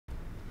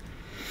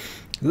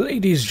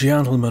Ladies,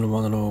 gentlemen,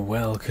 one and all,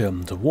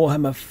 welcome to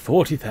Warhammer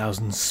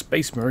 40,000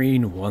 Space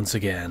Marine once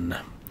again.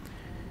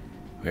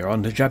 We're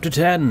on to Chapter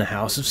 10,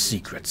 House of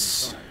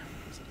Secrets.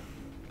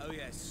 Oh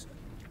yes,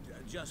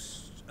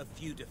 just a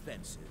few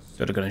defenses.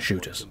 That are going to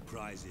shoot us.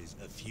 Comprises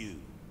a few,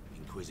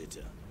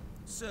 Inquisitor.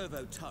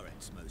 Servo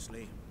turrets,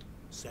 mostly.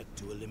 Set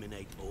to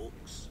eliminate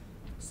orcs.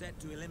 Set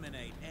to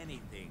eliminate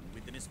anything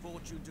with the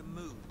misfortune to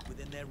move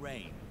within their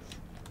range.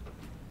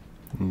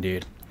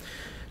 Indeed.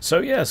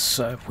 So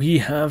yes, we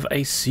have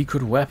a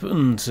secret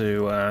weapon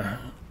to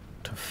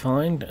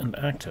find and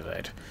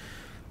activate.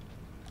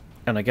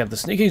 And I get the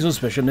sneaking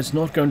suspicion it's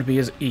not going to be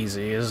as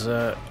easy as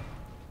our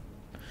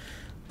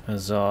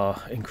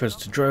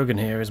Inquisitor Drogon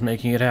here is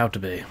making it out to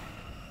be.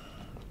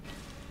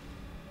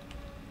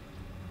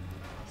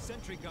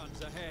 Sentry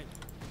guns ahead.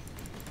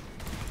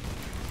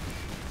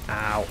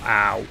 Ow,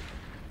 ow.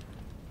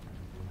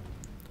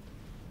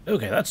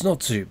 Okay, that's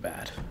not too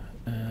bad.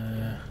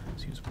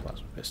 Let's use a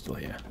plasma pistol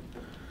here.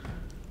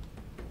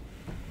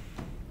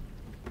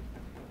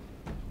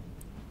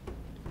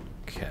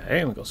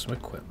 Okay, we've got some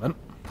equipment.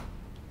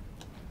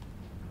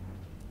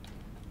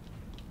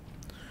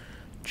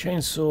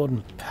 Chainsaw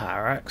and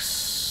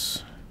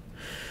Parax.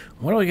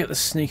 Why do I get the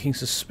sneaking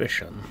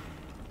suspicion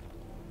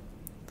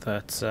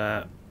that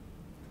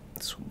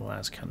this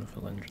las cannon for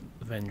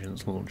the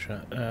vengeance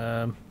launcher?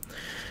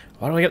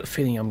 Why do I get the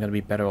feeling I'm going to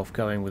be better off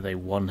going with a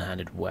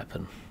one-handed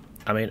weapon?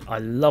 I mean, I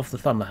love the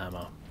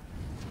Thunderhammer,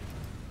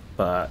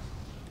 but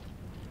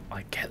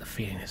I get the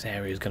feeling this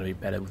area is going to be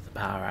better with the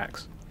power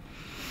axe.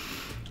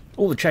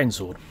 Or the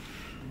chainsaw.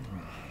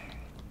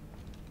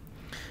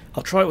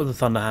 I'll try it with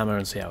the Thunderhammer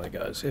and see how it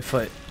goes. If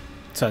it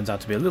turns out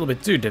to be a little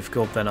bit too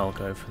difficult, then I'll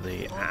go for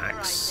the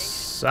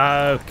axe.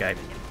 Okay.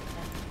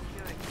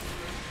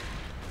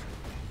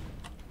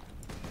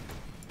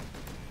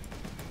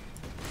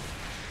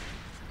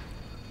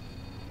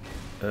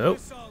 Oh.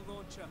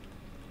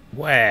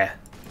 Where?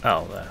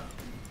 Oh, there.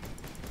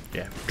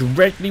 Yeah,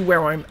 directly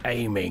where I'm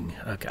aiming.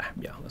 Okay,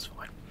 yeah, that's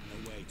fine.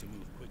 No way to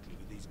move quickly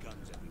with these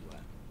guns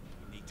everywhere.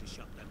 We need to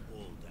shut them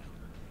all down.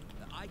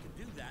 I can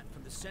do that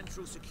from the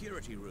central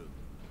security room.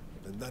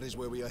 And that is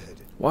where we are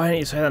headed. Why didn't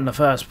you say that in the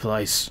first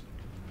place?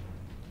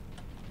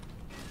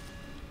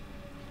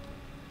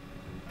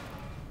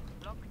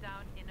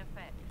 Lockdown in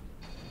effect.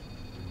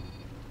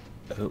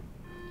 Oh.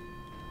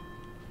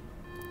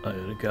 I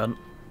heard a gun.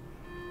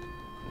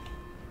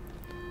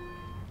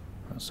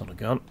 That's not a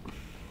gun.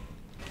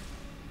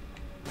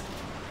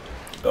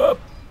 Up!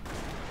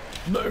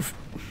 Move!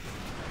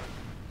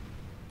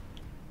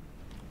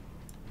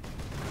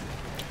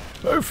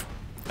 Move!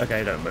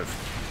 Okay, don't move.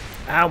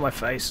 Ow, my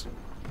face.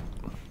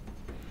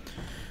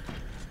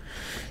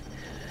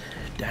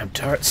 Damn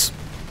turrets.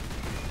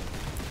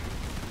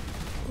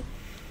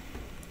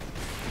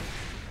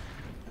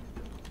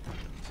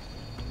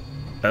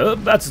 Oh,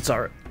 that's a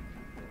turret.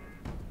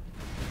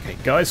 Okay,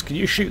 guys, can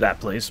you shoot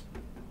that, please?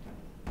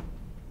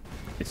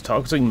 It's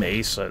targeting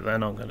me, so they're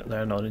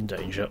not in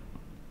danger.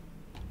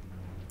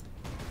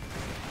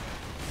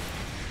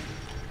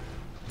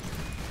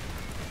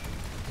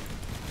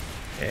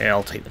 Yeah,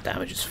 I'll take the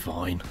damage, it's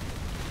fine.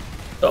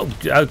 Oh,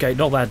 okay,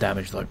 not bad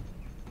damage though.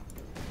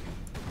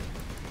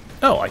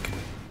 Oh, I can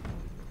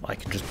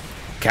just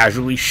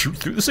casually shoot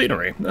through the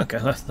scenery. Okay,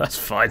 that's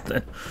fine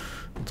then.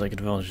 I'll take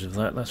advantage of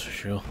that, that's for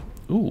sure.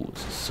 Ooh,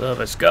 it's a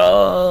service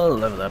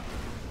skull over there.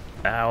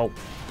 Ow.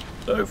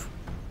 Move.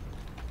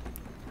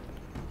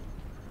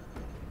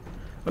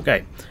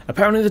 Okay,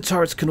 apparently the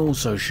turrets can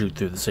also shoot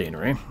through the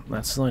scenery.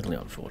 That's slightly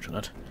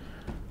unfortunate.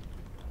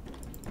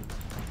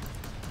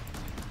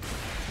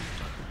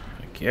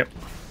 Thank you.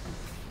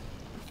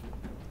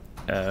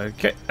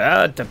 Okay,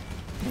 no,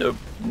 no,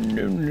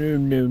 no,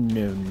 no, no,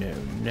 no,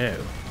 no.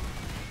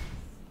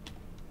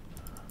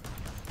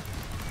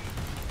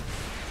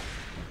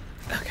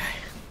 Okay.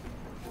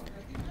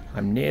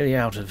 I'm nearly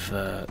out of,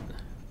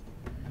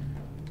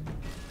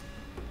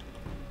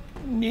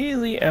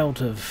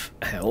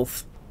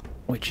 health,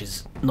 which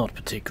is not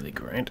particularly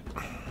great.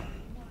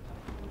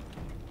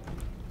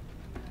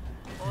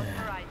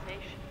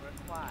 Authorization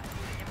required.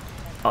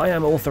 I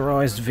am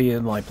authorized via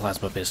my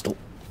plasma pistol.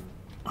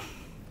 Can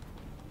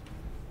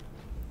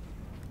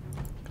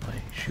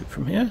I shoot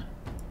from here?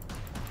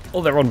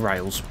 Oh, they're on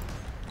rails.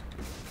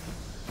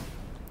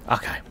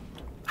 Okay,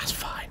 that's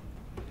fine.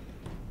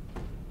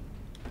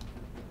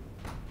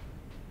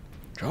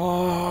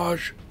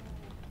 Charge!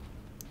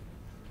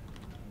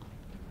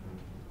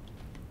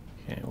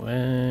 Okay,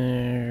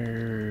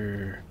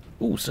 where...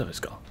 Ooh, service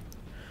car.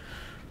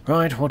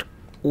 Right, what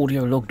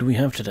audio log do we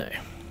have today?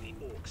 The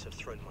orcs have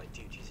thrown my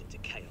duties into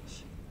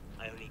chaos.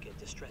 I only get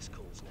distress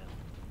calls now.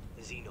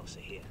 The Xenos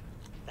are here.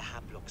 The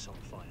Hablock's on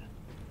fire.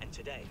 And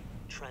today,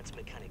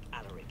 Transmechanic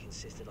Alaric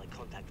insisted I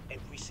contact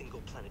every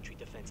single planetary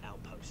defense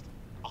outpost.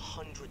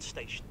 100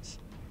 stations.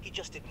 He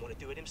just didn't want to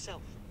do it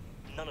himself.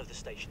 None of the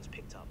stations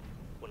picked up.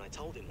 When I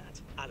told him that,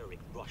 Alaric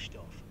rushed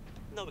off.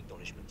 No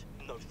acknowledgement,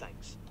 no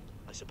thanks.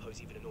 I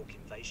suppose even an orc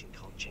invasion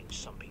can't change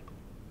some people.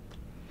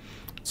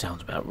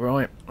 Sounds about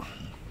right.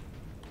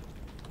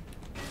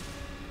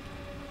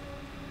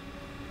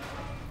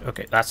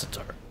 Okay, that's a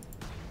turret.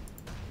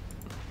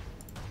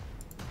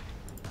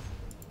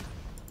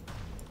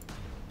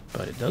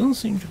 But it doesn't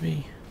seem to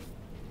be...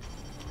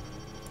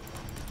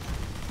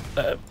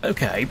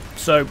 okay,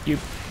 so you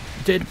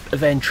did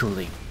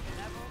eventually...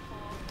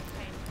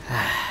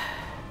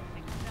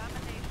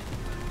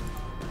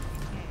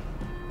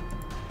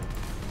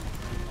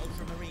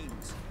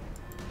 Ultramarines,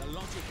 the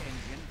logic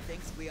engine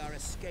thinks we are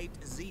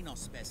escaped Xenos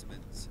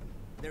specimens.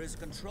 There is a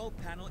control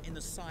panel in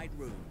the side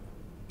room.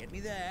 Get me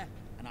there,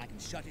 and I can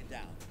shut it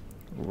down.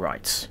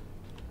 Right.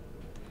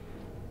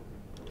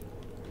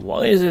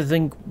 Why does it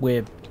think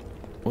we're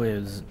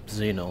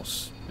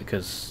Xenos?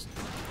 Because...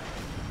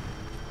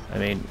 I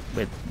mean,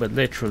 we're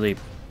literally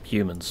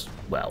humans.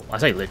 Well, I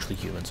say literally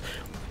humans.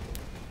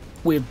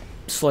 We're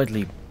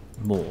slightly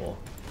more,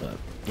 but,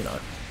 you know.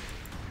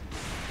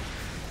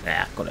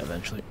 Yeah, got it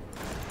eventually.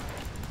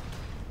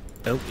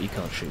 Oh, you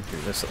can't shoot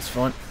through this, that's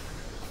fine.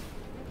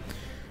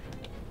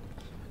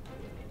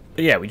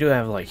 But yeah, we do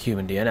have, like,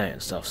 human DNA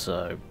and stuff,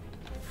 so...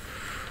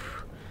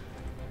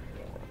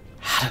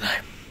 I don't know.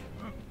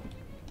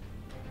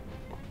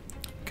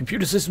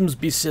 Computer systems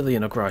be silly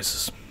in a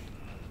crisis.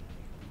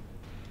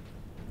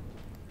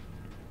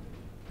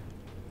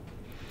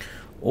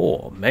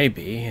 Or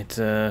maybe it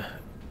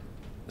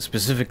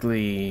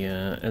specifically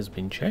has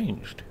been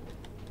changed.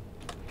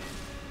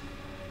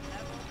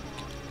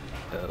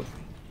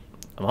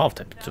 I'm half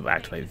tempted to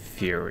activate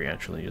Fury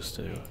actually, just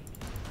to.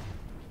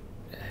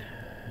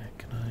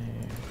 Can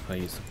I? If I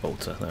use the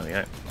bolter, there we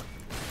go.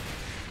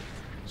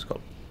 It's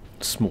got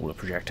smaller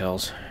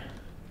projectiles.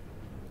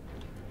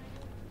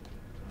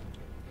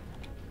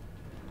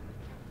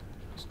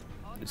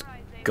 It's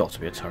got to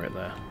be a turret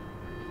there.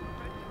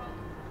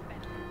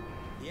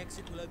 The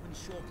exit will open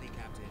shortly,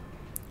 Captain.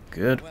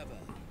 Good. However,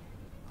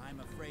 I'm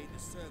afraid the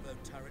servo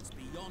turrets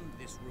beyond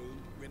this room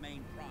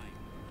remain prime.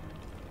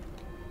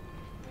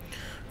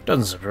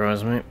 Doesn't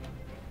surprise me.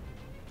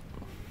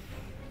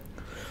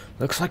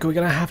 Looks like we're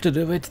gonna have to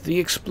do it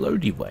the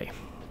explodey way.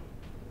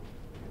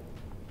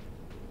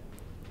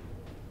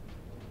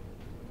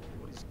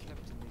 What is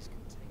kept in these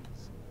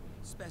containers?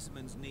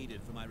 Specimens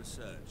needed for my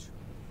research.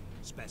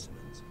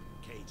 Specimens,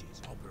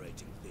 cages,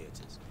 operating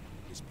theaters.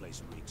 This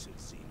place reeks of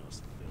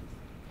Xenos filth.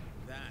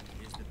 That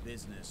is the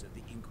business of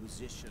the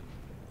Inquisition,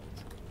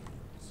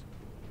 Ultramarines.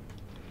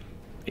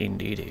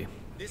 Indeedy.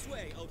 This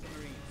way,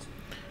 Ultramarines.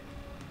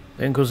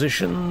 The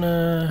Inquisition,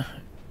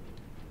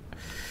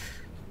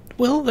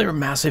 well, they're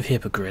massive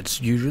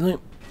hypocrites, usually.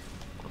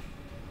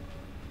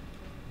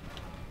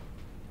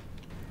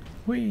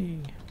 Whee!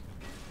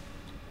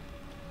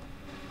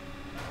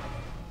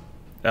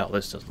 Oh,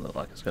 this doesn't look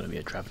like it's going to be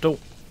a trap at all.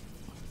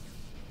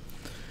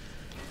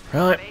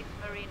 Right. Base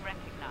Marine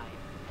recognized.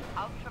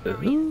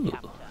 Ultramarine Ooh.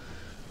 chapter.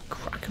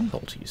 Kraken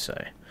bolter, you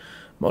say?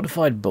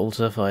 Modified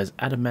bolter fires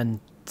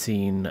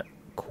adamantine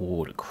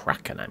cord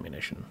Kraken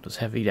ammunition. Does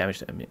heavy damage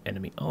to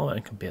enemy armor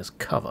and can be as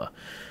cover.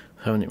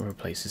 Permanently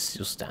replaces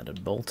your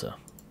standard bolter.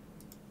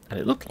 And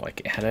it looked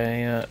like it had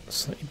a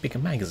slightly bigger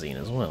magazine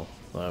as well.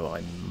 Though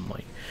I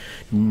might...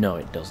 No,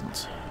 it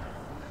doesn't.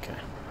 Okay.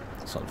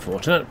 It's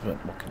unfortunate, but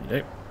what can you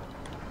do?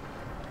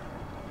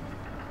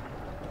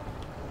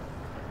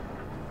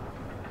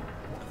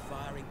 The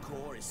firing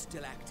core is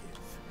still active.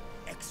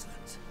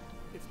 Excellent.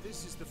 If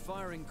this is the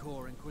firing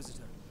core,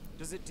 Inquisitor,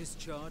 does it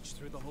discharge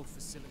through the whole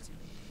facility?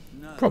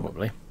 No.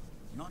 Probably.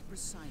 Not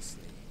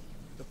precisely.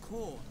 The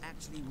core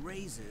actually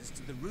raises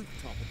to the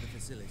rooftop of the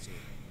facility.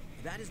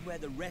 That is where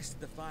the rest of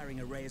the firing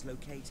array is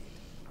located.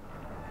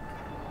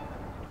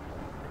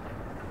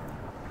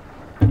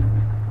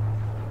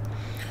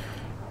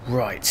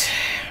 Right.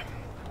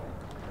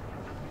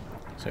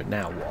 So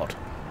now what?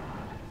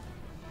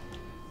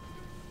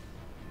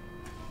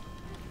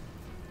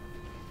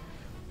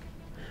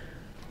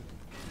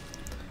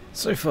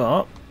 So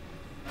far,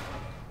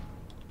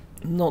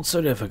 not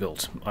so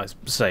difficult. I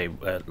say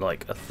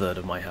like a third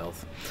of my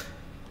health.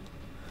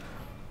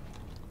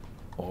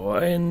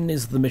 When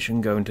is the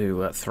mission going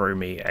to throw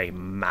me a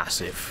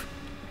massive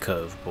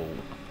curveball?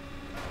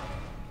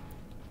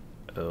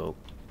 Oh,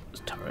 there's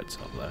turrets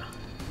up there.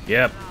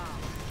 Yep.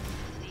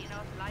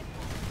 Xenos life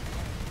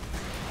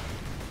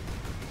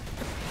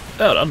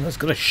Hold on, that's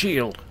got a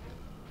shield.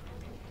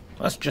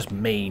 That's just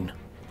mean.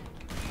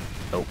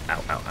 Oh,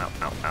 ow, ow, ow,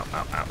 ow, ow,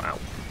 ow, ow, ow.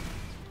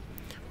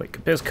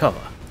 Wait, there's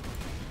cover.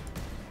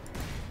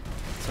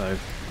 So,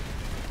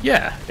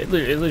 yeah, it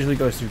literally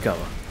goes through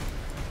cover.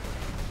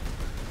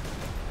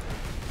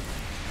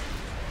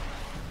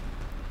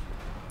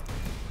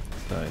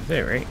 So, in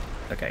theory,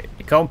 okay,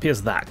 it can't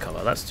pierce that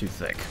cover, that's too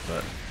thick,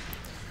 but...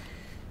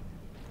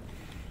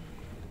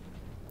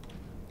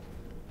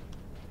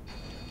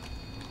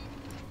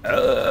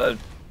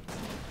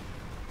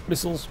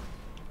 Missiles.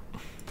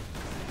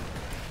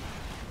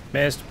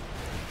 Missed.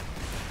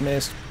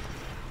 Missed.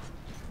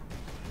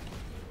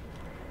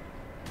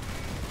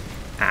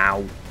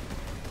 Ow.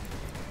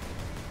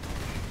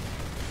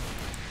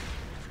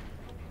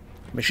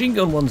 Machine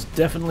gun ones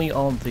definitely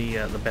aren't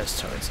the best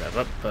turrets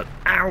ever, but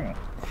ow!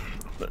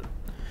 But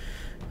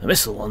the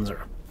missile ones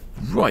are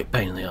right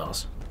pain in the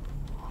arse.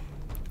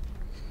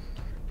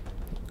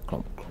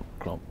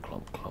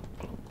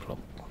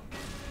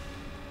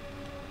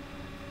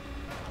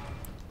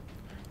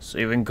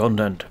 Receiving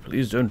content.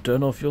 Please don't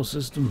turn off your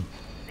system.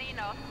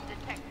 Xenos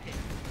detected.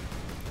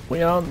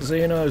 We aren't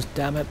Xenos,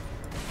 damn it.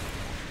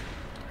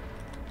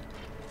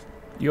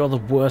 You're the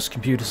worst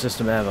computer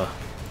system ever.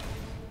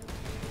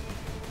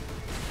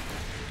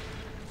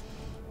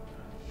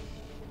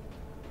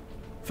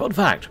 Fun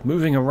fact,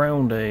 moving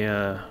around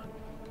a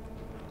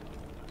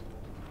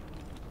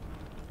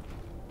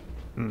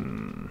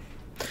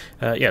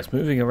yes,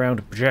 moving around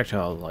a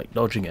projectile, like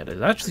dodging it, is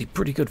actually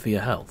pretty good for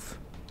your health.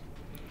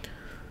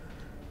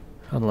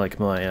 Unlike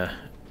my,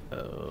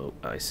 oh,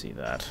 I see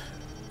that.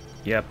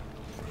 Yep.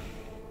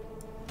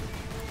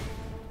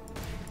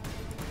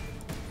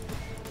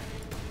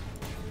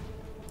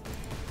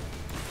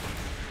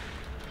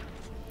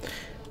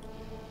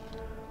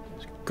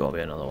 There's gotta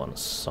be another one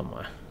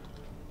somewhere.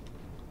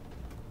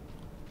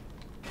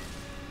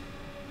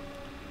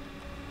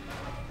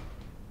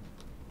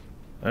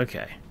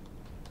 Okay.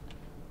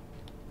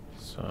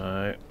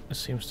 So, it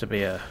seems to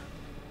be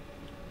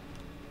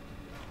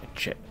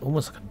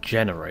almost like a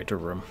generator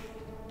room.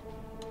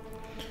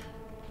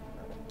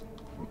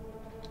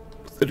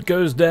 It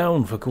goes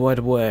down for quite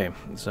a way,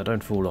 so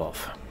don't fall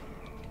off.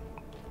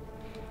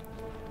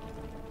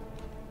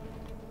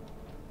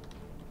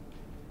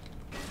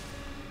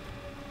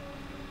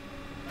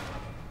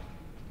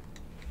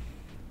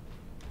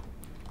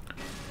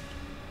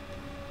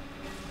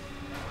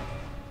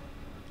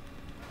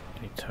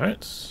 Any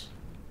turrets?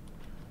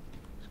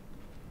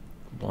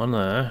 One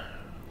there.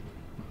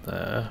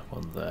 There,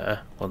 one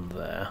there, one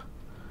there,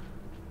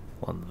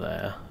 one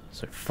there.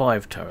 So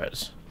 5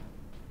 turrets.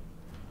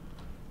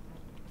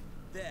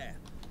 There.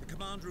 The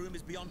command room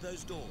is beyond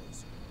those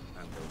doors.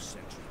 And those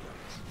sentry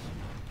guns.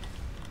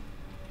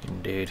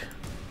 Indeed.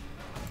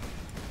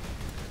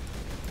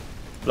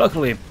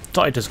 Luckily,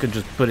 Titus could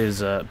just put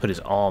his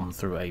arm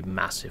through a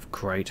massive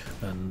crate,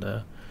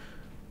 and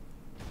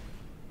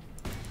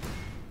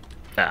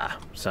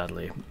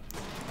sadly,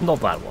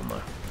 not that one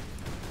though.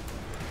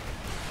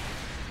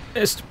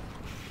 Missed.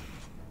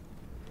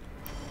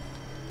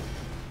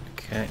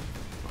 Okay.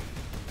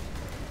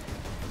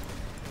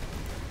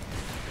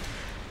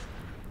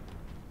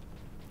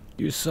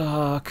 You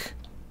suck.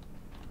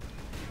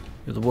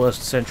 You're the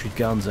worst sentry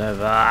guns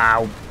ever.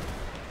 Ow!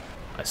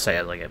 I say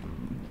it like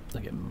I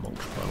get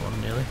mulched by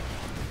one nearly.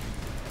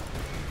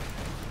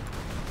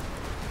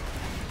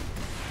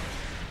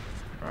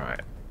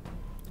 Alright.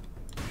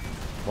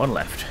 One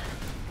left.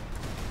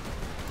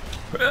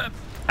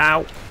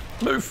 Ow!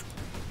 Move!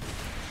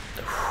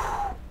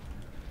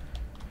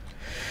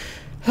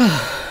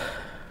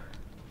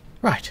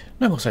 Right,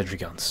 no more sentry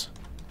guns.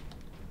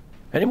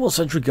 Any more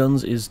sentry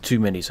guns is too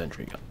many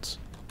sentry guns.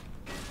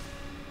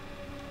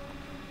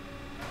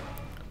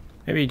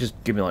 Maybe just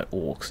give me like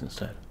orcs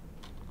instead.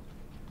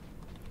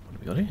 What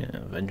have we got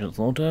here? Vengeance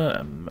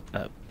Launter,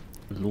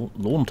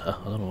 Launter,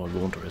 I don't know what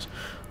Launter is.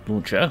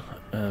 Launcher,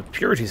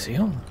 Purity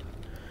Seal,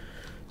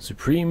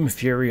 Supreme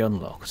Fury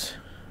unlocked.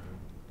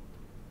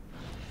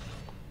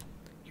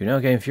 You now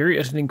gain Fury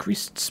at an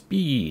increased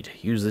speed.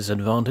 Use this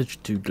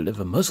advantage to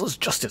deliver merciless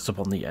justice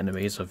upon the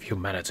enemies of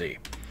humanity.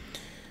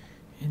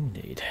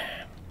 Indeed.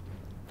 I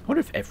wonder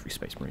if every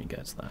Space Marine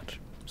gets that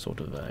sort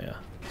of a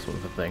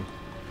thing.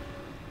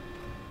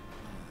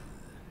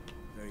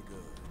 Very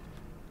good.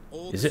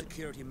 All Is the it?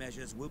 security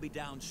measures will be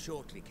down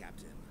shortly,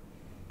 Captain.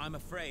 I'm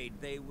afraid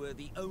they were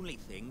the only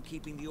thing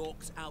keeping the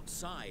orcs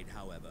outside,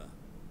 however.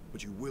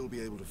 But you will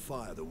be able to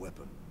fire the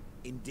weapon.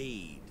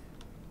 Indeed.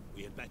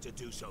 We had better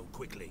do so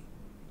quickly.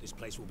 This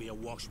place will be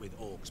awash with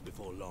orcs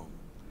before long.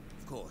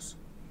 Of course.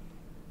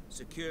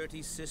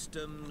 Security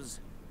systems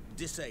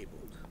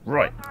disabled.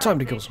 Right, time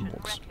to kill some orcs.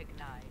 Authorization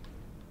recognized.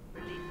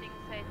 Releasing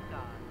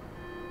safeguard.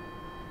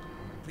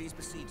 Please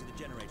proceed to the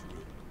generator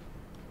room.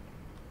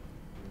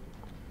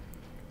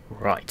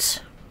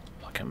 Right,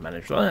 I can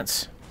manage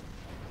that.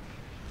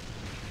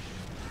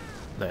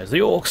 There's the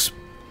orcs.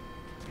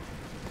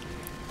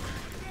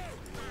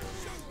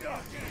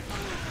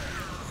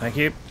 Thank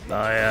you.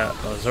 I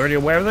was already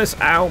aware of this.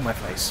 Ow, my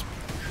face.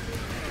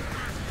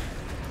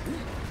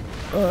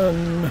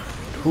 1,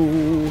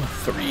 2,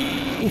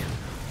 3.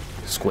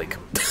 Squig.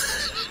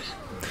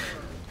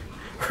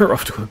 We're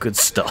off to a good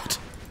start.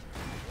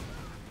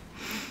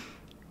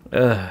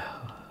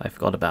 I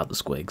forgot about the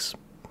squigs.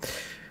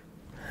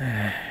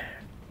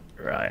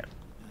 Right.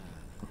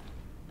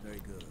 Very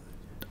good.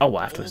 Oh,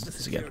 we'll have to All listen the to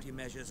this again. security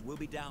measures will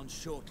be down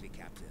shortly,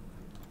 Captain.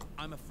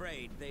 I'm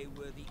afraid they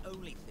were the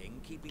only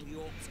thing keeping the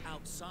orcs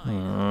outside.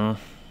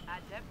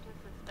 Adeptus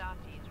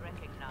Astartes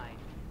recognized.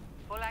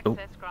 Full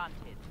access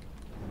granted.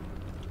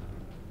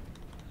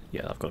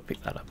 Yeah, I've got to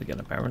pick that up again,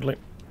 apparently.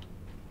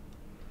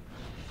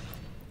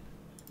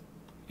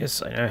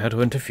 Yes, I know how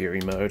to enter Fury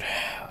mode.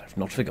 I've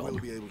not You will forgotten.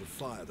 be able to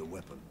fire the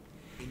weapon.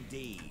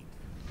 Indeed.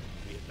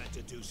 We had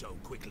better do so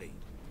quickly.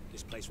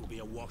 This place will be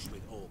awash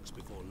with orcs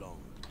before long.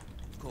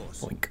 Of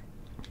course. Boink.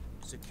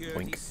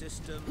 Security Boink.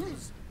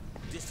 systems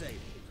disabled.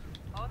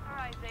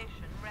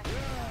 Authorization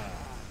recognized.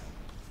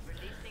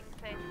 Releasing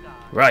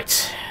safeguard.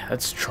 Right,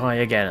 let's try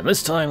again. And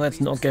this time,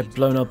 let's not get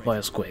blown up by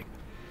a squig.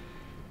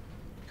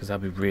 Because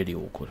that'd be really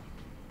awkward.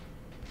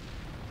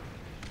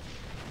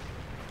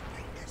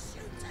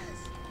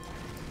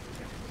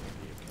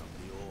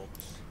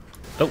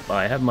 Oh,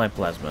 I have my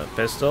plasma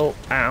pistol.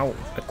 Ow,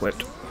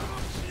 equipped.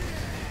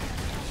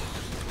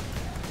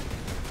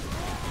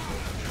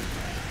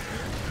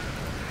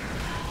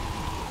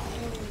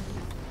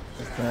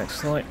 Back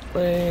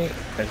slightly.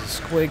 There's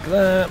a squig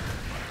there.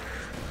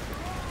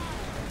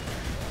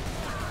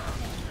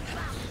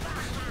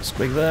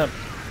 Squig there.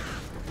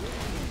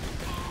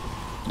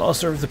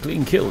 Master of the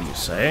clean kill, you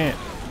say?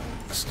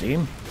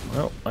 Steam?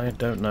 Well, I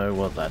don't know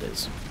what that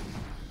is.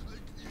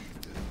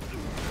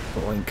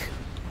 Boink.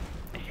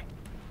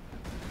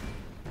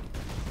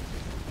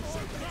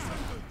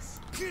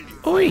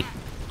 Oi!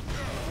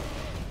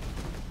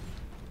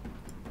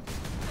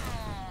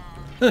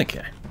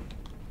 Okay.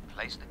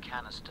 Place the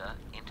canister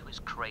into his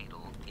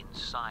cradle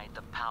inside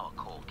the power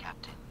core,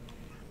 Captain.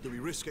 Do we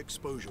risk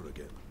exposure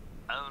again?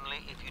 Only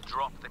if you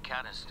drop the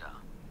canister.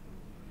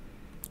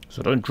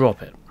 So don't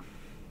drop it.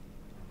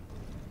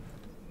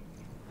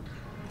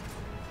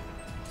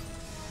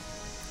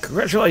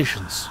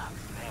 Congratulations.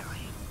 Very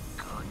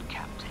good,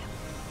 Captain.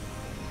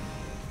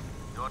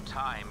 Your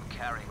time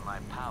carrying my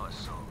power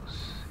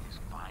source is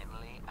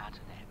finally at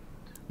an end.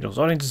 You're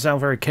starting to sound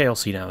very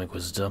chaosy now,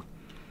 Inquisitor.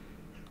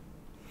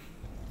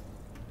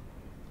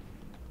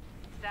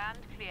 Stand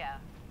clear.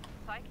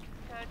 Psychic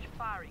surge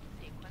firing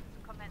sequence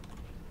commencing.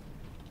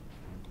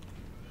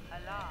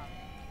 Alarm.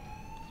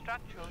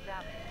 Structural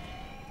damage.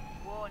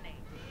 Warning.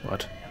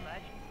 What?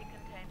 Emergency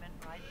containment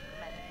rights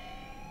commencing.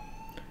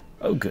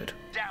 Oh, good.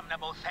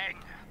 Damnable thing!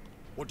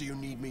 What do you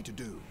need me to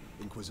do,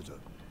 Inquisitor?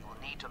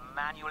 You'll need to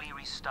manually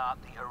restart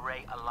the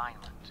array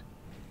alignment.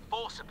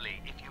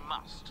 Forcibly, if you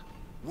must.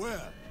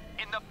 Where?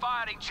 In the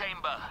firing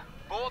chamber.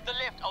 Board the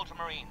lift,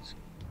 Ultramarines.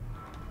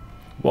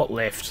 What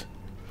lift?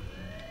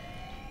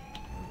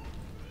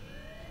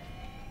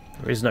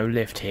 There is no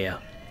lift here.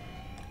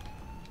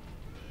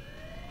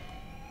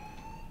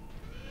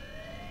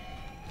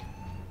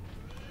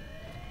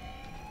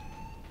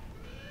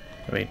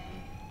 I mean,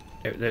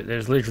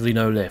 there's literally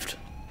no lift.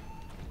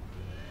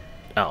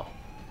 Oh.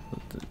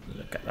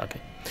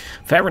 Okay.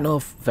 Fair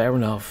enough, fair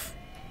enough.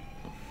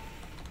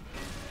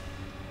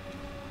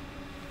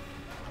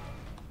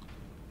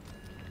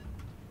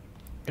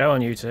 Go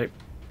on, you two.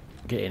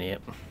 Get in here.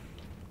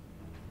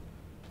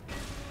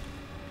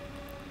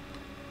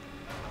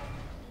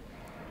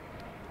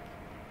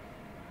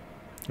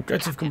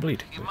 Objective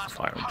complete. You With the must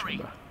firing hurry.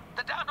 chamber.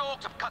 The downed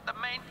orcs have cut the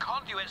main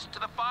conduits to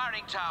the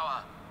firing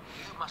tower.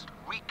 You must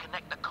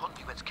reconnect the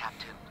conduits,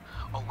 Captain,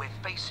 or we're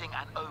facing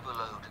an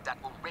overload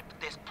that will rip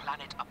this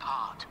planet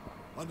apart.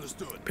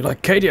 Understood. Be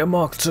like Cadia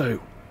Mark II.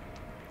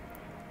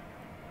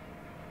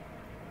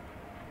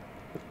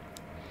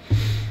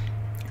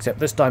 Except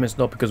this time it's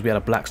not because we had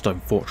a Blackstone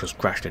fortress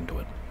crashed into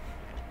it.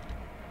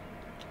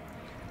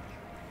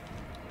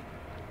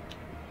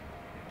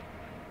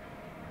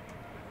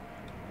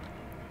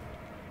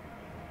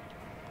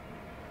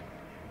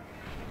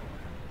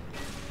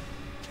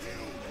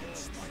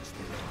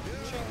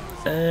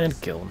 And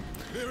kill them.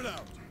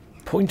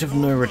 Point of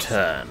no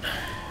return.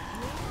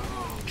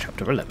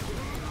 Chapter 11.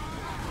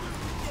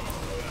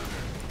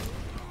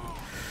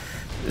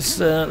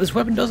 This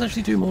weapon does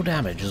actually do more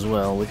damage as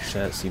well, which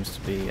seems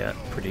to be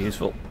pretty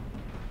useful.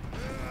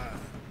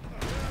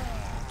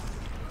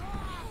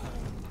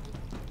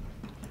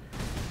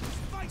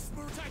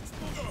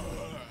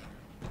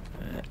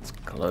 Let's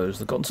close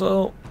the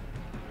console.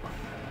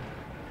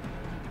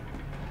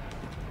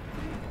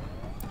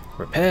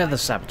 Repair the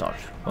sabotage.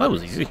 Well, that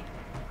was easy.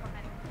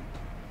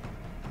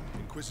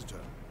 Inquisitor,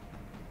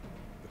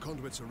 the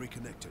conduits are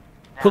reconnected.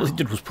 All he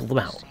did was pull them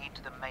out. Proceed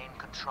to the main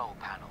control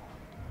panel.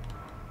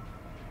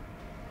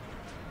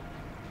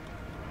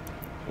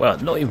 Well,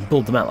 not even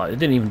pulled them out, like, it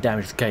didn't even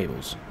damage the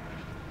cables.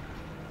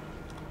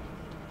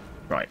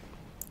 Right.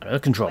 The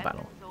control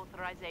panel. Weapons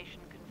authorization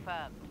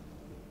confirmed.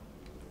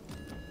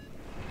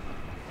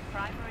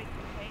 Primary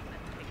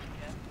containment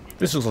fixture is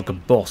This looks like a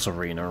boss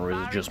arena, or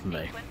is it just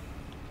me? sequence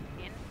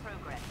in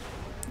progress.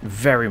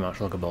 Very much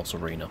like a boss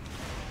arena.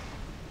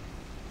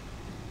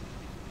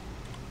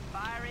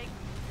 Firing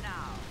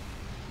now.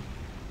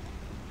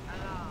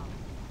 Alarm.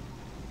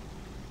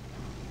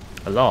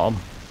 Alarm?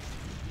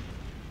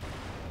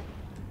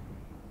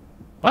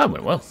 Well, that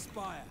went well.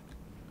 Spire.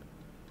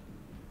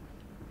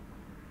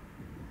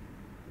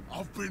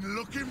 I've been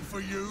looking for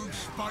you,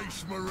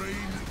 Space Marine.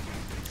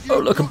 Oh,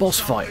 look, a You've boss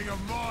got fight. something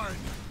of mine.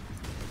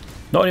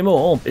 Not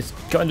anymore, it's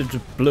kind of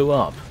just blew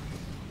up.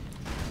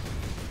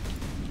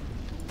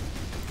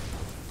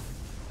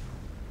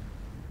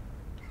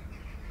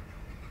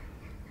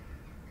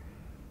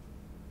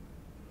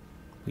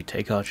 We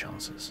take our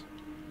chances.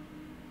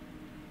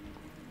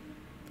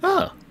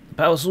 Ah, the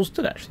power source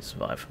did actually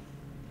survive.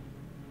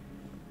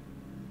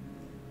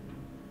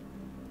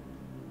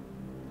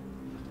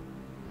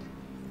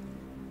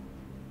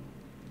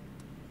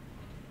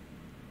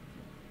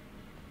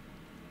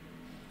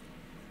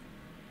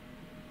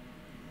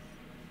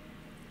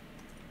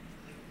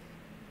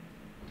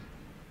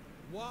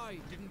 Why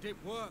didn't it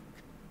work?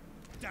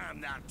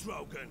 Damn that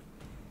Drogon!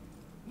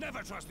 Never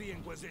trust the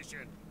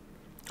Inquisition!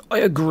 I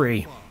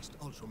agree. Fast,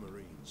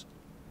 Ultramarines.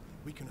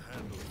 We can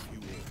handle a few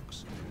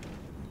orcs.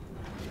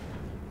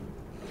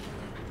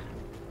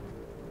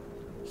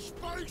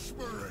 Space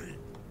Marine!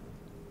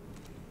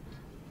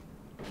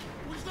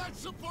 Was that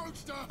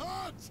supposed to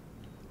hurt?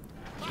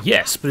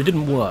 Yes, but it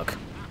didn't work.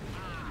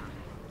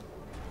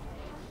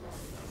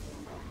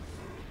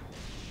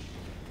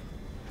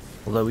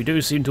 Although we do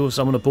seem to have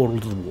summoned a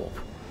portal to the warp.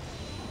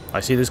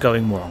 I see this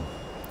going wrong.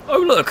 Oh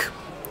look!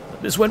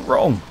 This went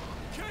wrong.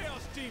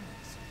 Chaos demons!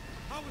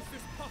 How is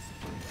this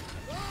possible?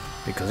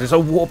 Because it's a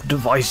warp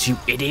device, you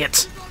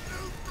idiot! We got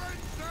new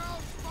friends now,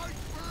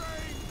 Space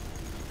Marine!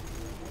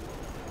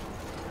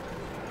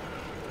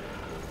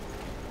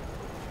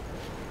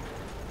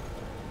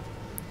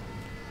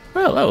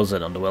 Well, that was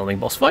an underwhelming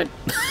boss fight.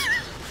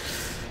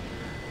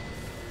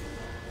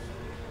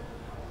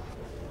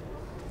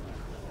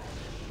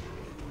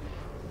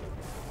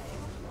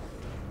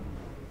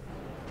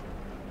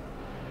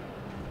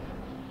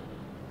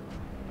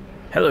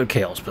 Hello,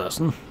 Chaos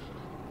Person.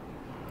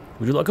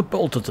 Would you like a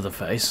bolter to the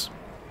face?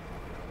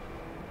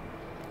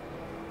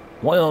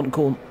 Why aren't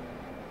corn...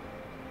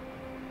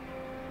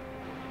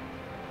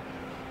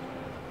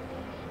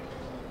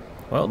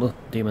 Well, the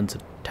demon's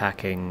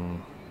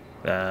attacking...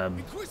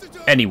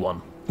 Inquisitor!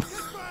 anyone. Get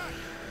back!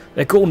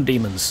 They're corn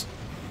demons.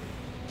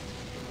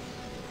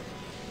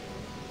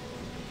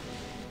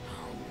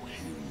 How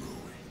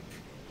heroic.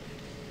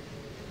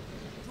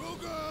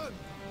 Drogon!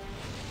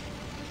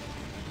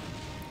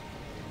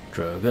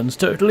 Drogon's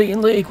totally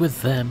in league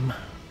with them.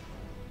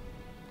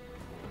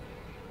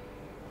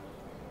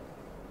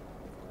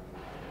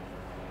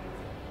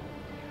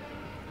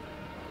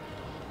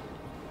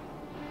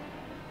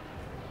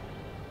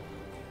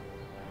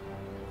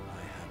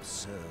 I have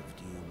served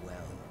you well,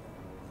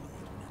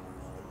 Lord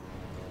Mineral.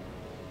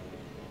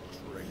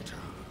 Traitor.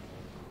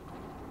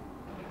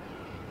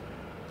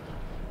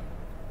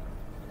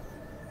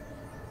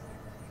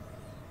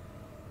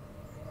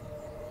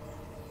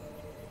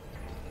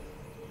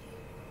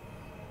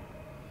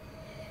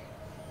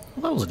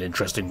 Well, that was an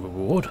interesting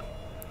reward.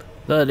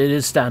 But it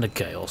is standard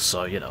chaos,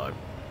 so you know.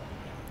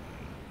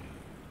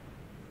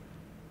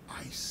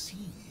 I see.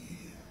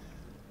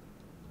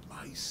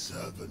 My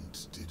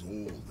servant did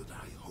all that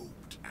I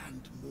hoped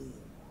and more.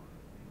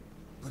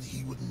 But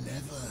he would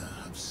never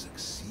have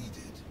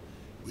succeeded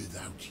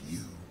without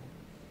you.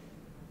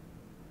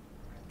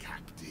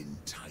 Captain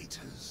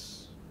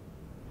Titus.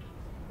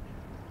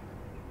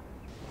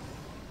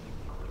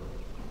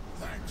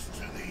 Thanks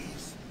to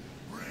these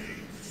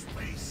brave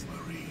Space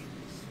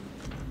Marines,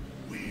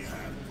 we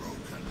have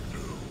broken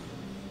through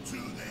to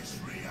this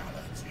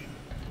reality.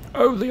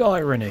 Oh, the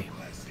irony.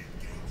 Blessed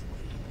gateway.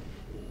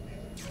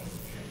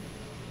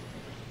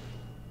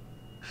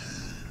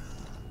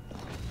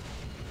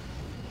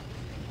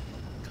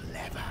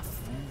 Clever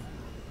fool.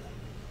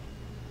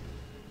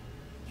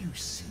 You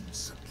seem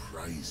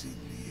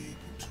surprisingly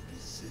able to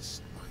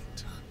resist my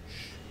touch,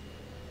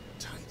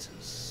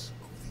 Titus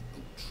of the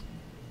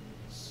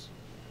Ultramarines,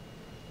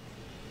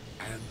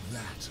 and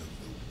that of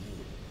the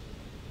war,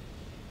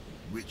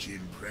 which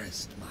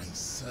impressed my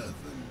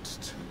servant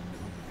to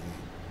no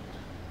end.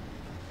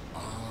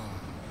 Ah,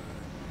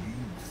 you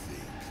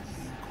think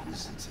the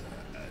Inquisitor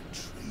a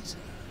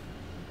traitor,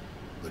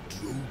 but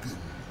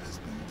Drogon has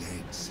been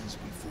dead since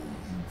before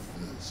you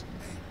first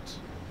met.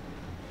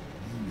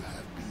 You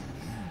have been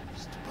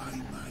used by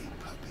my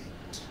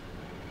puppet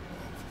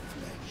of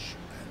flesh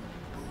and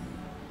bone.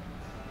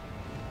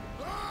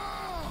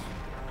 Ah!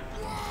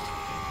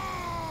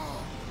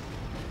 Ah!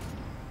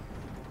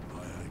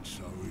 I ain't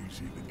so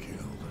easy to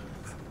kill.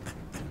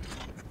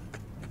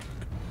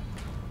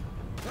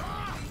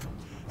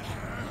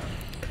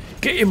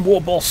 Get him, war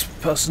boss,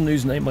 person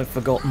whose name I've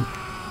forgotten.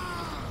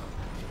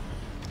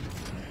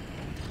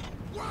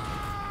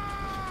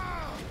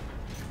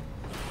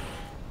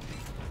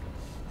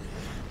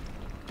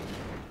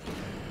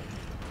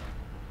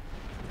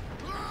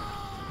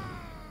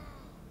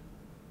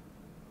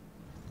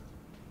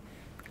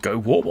 Go,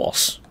 war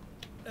boss.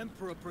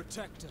 Emperor,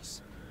 protect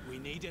us. We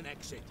need an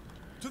exit.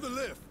 To the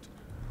left.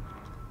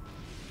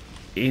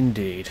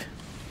 Indeed.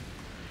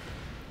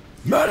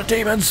 Murder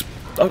demons!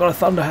 I've got a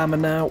thunder hammer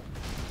now.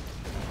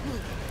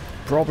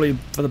 Probably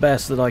for the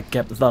best that I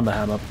kept the thunder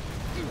hammer.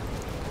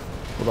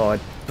 Although I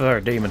prefer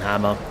a demon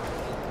hammer.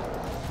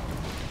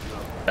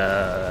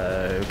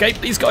 Okay,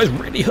 these guys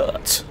really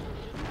hurt.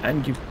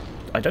 And you...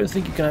 I don't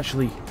think you can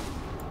actually...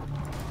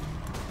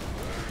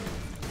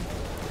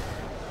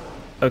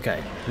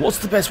 Okay, what's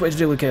the best way to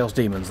deal with Chaos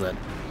Demons then?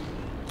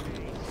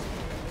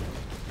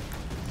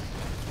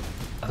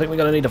 I think we're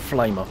going to need a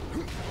flamer.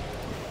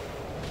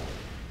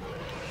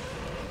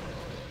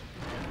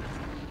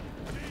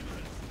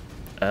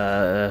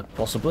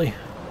 Possibly.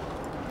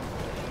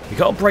 You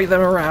can't break their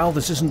morale,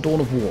 this isn't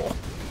Dawn of War.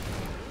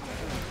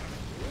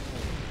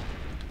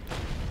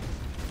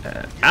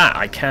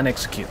 I can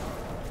execute.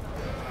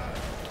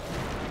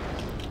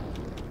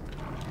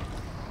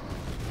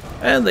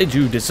 And they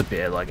do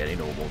disappear like any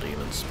normal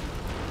demons.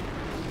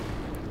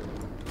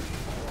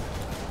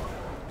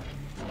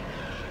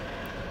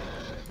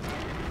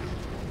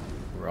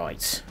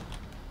 Right.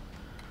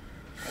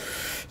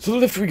 To the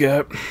lift we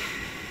go.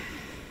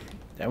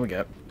 There we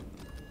go.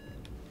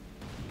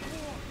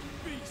 War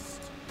be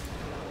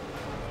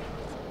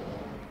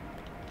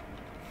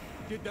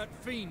Did that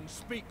fiend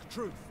speak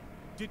truth?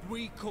 Did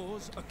we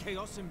cause a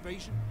Chaos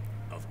invasion?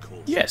 Of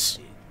course Yes.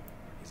 he did.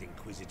 His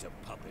Inquisitor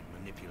puppet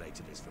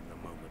manipulated us from the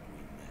moment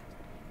we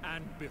met.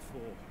 And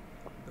before.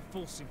 The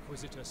false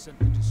Inquisitor sent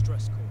the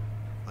distress call.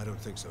 I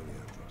don't think so,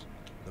 Leandros.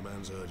 The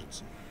man's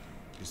urgency,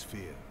 his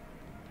fear.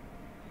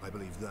 I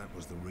believe that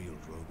was the real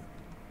Drogon,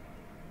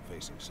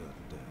 facing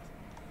certain death.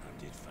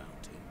 And it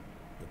found him.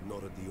 But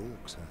not at the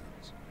Orcs'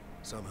 hands.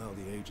 Somehow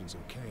the agents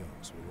of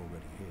Chaos were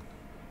already here.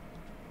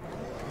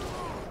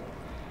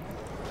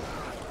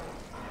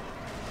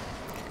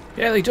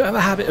 Yeah, they do have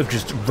a habit of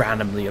just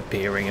randomly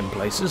appearing in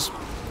places.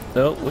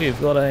 Oh, we've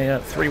got a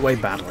three-way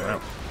battle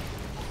now.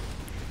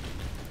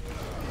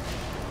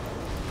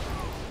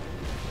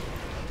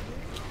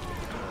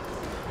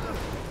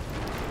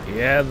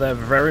 Yeah, they're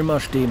very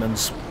much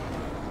demons.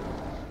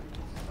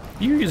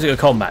 You're using a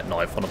combat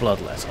knife on a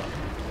bloodletter.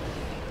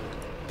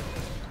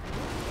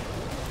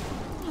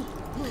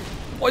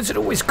 Why is it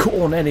always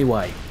corn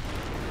anyway?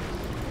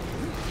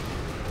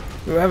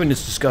 We were having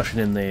this discussion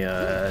in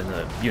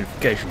the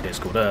Unification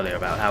Discord earlier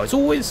about how it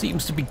always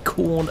seems to be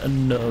Khorne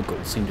and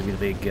Nurgle seem to be the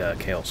big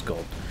Chaos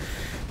God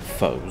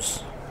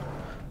foes.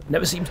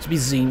 Never seems to be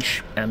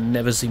Tzeentch, and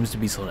never seems to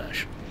be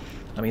Slaanesh.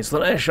 I mean,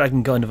 Slaanesh I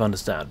can kind of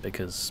understand,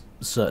 because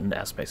certain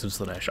aspects of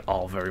Slaanesh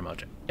are very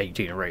much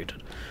 18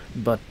 rated.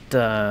 But,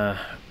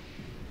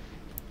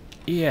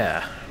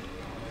 yeah.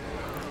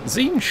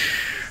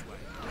 Tzeentch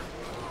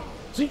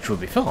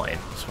would be fine,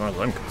 as far as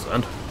I'm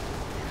concerned.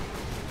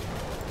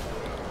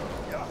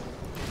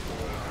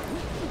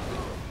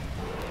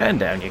 And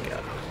down you go.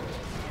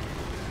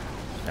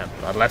 And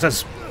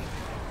bloodletters.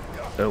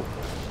 Oh.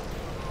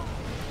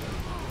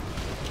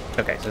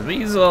 Okay, so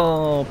these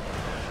are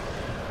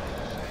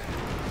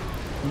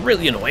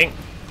really annoying.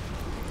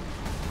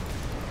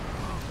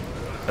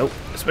 Oh,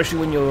 especially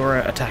when you're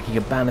attacking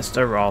a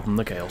banister rather than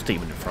the Chaos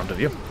Demon in front of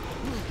you.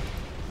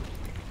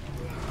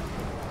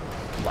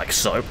 Like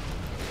so.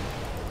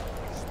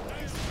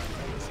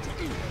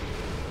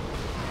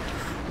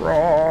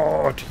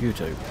 Right, you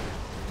two.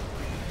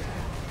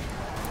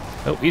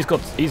 Oh, he's on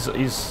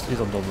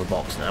top of the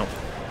box now.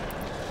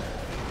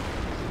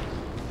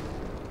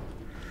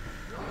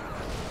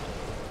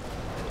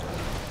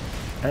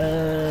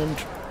 And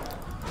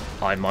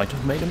I might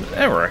have made an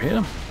error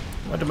here.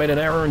 Might have made an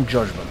error in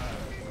judgment.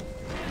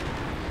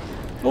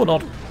 Or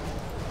not.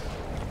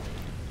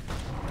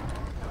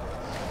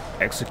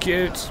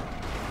 Execute.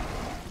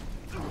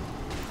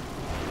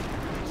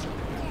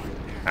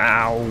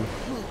 Ow.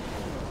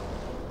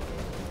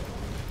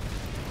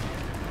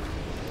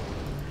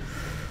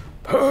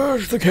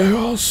 Purge the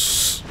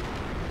chaos!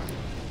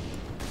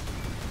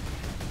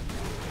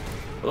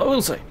 Well, I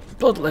will say,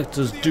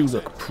 bloodletters do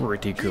look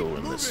pretty cool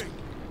in this.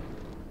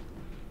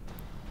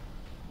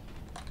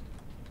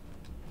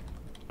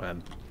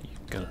 You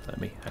gonna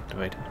let me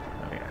activate it?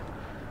 Oh yeah.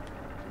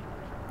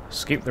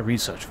 Escape the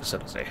research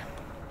facility.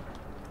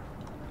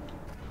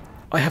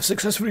 I have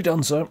successfully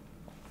done so.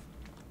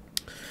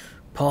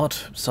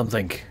 Part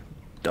something.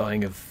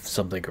 Dying of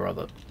something or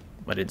other.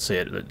 I didn't see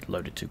it, it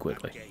loaded too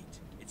quickly.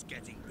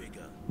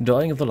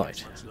 Dying of the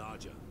light. Much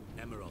larger.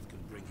 Nemiroth can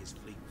bring his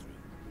fleet through.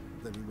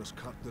 Then we must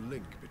cut the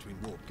link between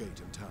Warp Gate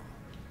and Tower.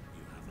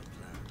 You have a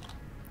plan.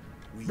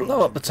 We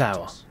Blow up the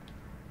tower.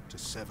 To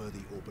sever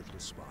the orbital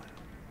spire.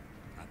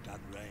 At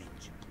that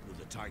range, will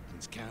the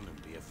Titan's cannon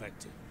be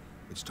effective?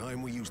 It's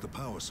time we use the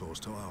power source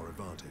to our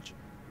advantage.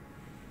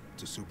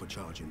 To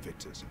supercharge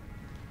Invictus.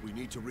 We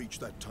need to reach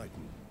that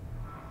Titan.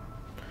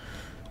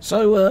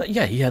 So,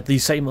 yeah, he had the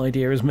same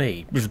idea as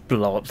me. Just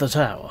blow up the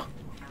tower.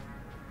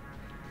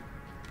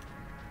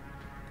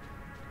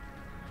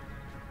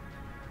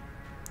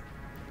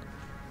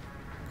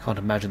 Can't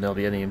imagine there'll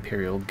be any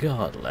Imperial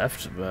Guard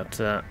left, but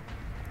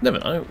never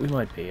know. We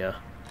might be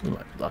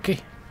lucky.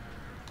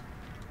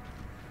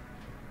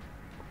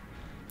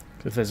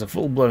 If there's a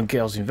full-blown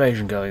Chaos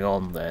invasion going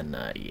on,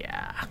 then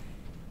yeah.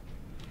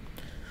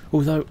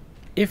 Although,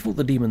 if all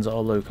the demons are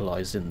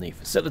localized in the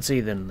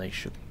facility, then they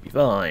should be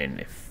fine.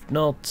 If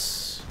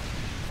not,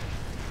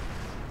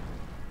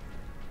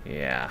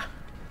 yeah.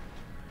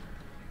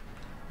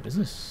 What is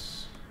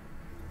this?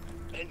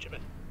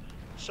 Benjamin,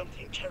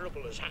 something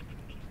terrible has happened.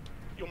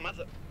 Your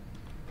mother,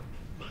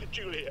 my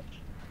Juliet,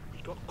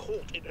 we got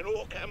caught in an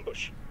orc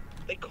ambush.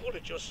 They called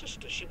it your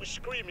sister. She was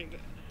screaming,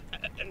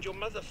 and your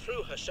mother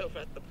threw herself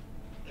at them.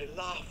 They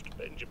laughed,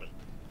 Benjamin.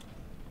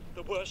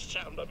 The worst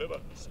sound I've ever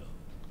heard. So,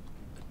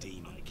 a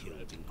demon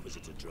killed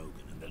Inquisitor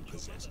Drogon and then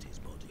possessed his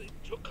body. They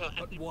took her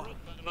and broke her,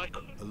 and I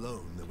couldn't.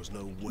 Alone, there was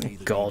no way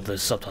that God, the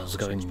subtitles are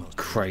going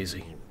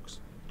crazy.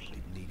 They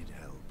needed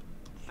help.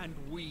 And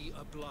we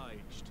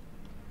obliged.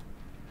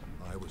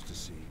 I was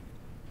deceived.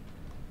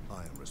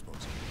 I am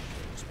responsible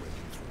for chaos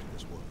breaking through to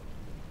this world.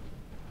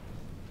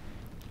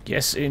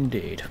 Yes,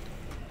 indeed.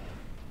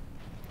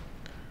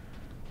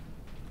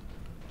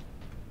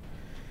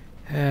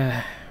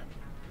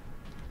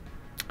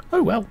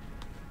 Oh well.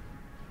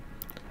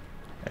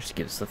 Actually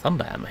gives us the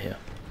Thunderhammer here.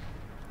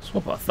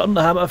 Swap a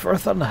Thunderhammer for a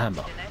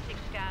Thunderhammer. Genetic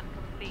scan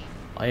complete.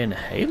 Iron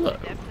Halo.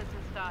 Adeptus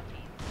Astartes.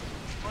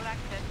 Full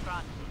access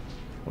granted.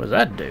 What does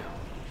that do?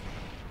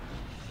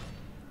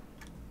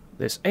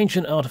 This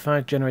ancient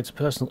artifact generates a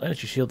personal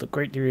energy shield that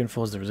greatly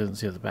reinforces the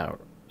resiliency of the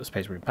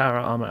Space Marine power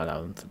armor,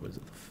 allowing them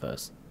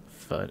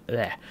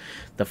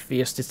the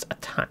fiercest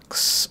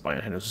attacks.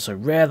 Iron are so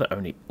rare that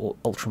only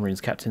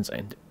Ultramarines captains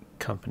and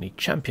company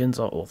champions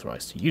are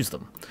authorized to use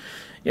them.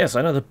 Yes,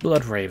 I know the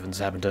Blood Ravens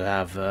happen to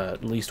have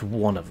at least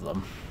one of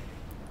them.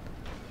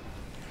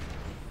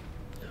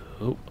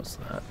 Oh, what's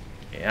that?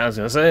 Yeah, I was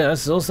gonna say I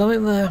saw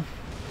something there.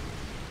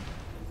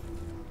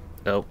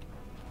 Oh,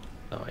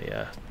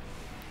 yeah.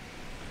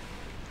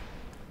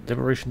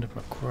 Liberation of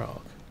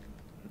Macrog.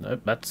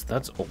 Nope,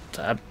 that's Alt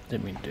Tab.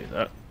 Didn't mean to do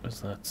that.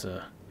 Was that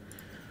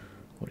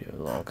audio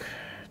log?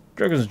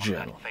 Dragon's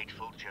Journal.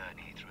 Fateful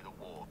journey through the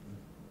war.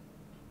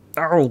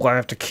 Oh, I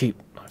have to keep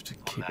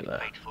it there.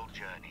 Fateful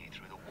journey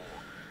through the war.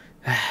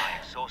 My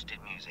exhausted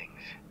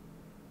musings.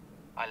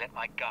 I let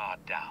my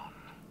guard down.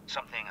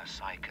 Something a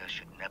psyker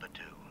should never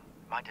do.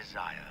 My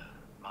desire,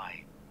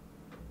 my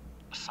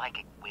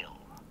psychic will,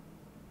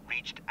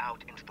 reached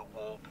out into the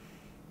warp,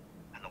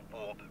 and the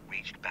warp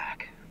reached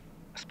back.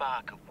 A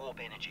spark of warp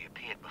energy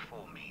appeared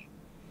before me,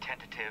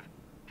 tentative,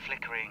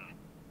 flickering,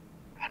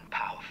 and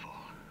powerful.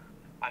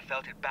 I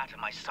felt it batter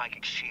my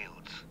psychic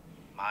shields.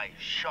 My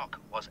shock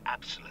was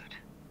absolute.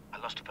 I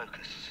lost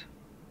focus,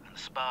 and the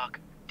spark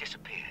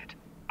disappeared.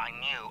 I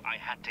knew I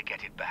had to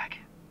get it back.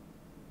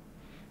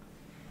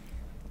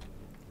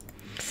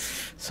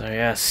 So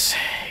yes,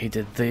 he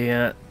did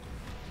the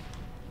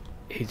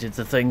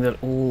thing that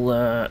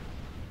all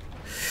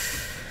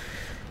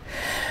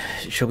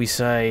shall we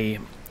say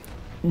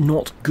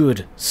not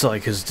good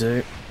psychers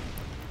do,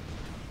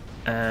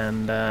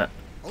 and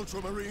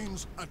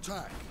Ultramarines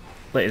attack.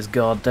 Let his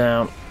guard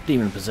down.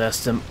 Demon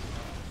possessed him.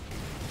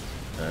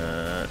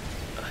 I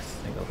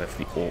think I'll go for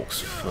the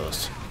orcs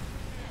first.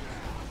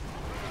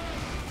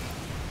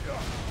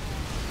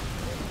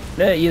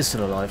 Yeah, he is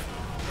still alive.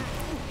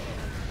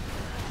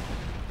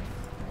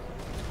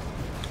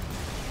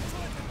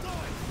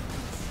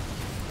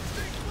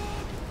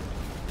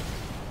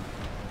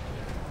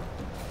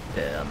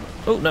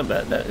 Oh no,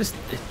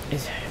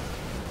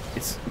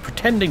 it's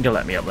pretending to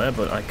let me up there,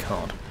 but I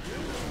can't.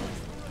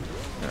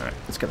 Alright,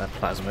 let's get that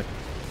plasma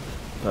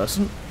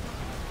person.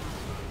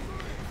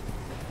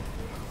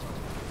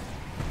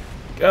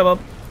 Come on.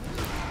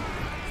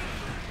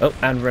 Oh,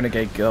 and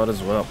Renegade Guard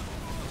as well.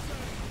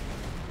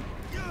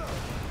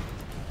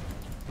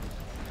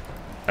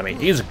 I mean,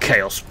 he's a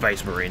Chaos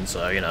Space Marine,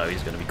 so, you know,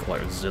 he's going to be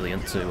quite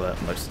resilient to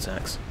most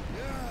attacks.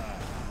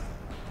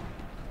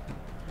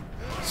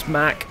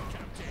 Smack!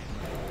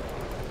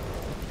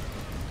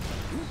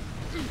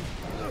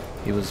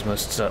 He was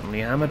most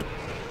certainly hammered.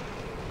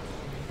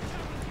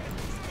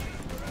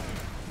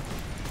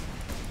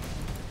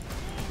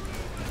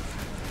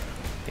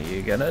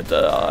 You're gonna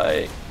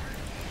die.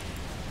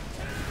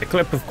 A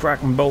clip of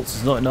Kraken bolts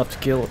is not enough to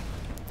kill him.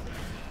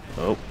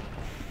 Oh.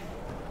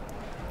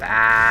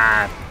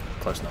 Ah!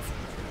 Close enough.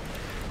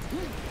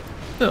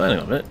 Oh, hang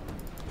on a minute.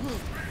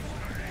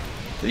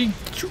 Did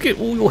you get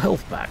all your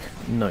health back?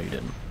 No, you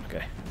didn't.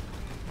 Okay.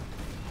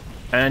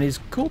 And his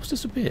corpse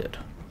disappeared.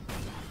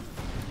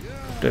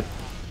 The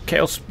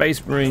Chaos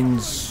Space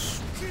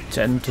Marines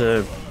tend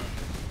to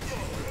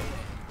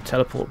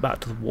teleport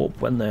back to the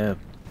warp when they're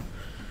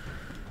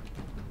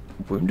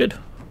wounded?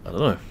 I don't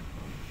know.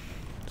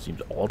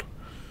 Seems odd.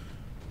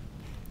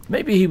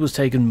 Maybe he was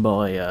taken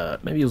by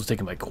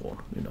Khorne.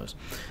 Who knows?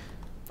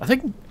 I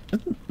think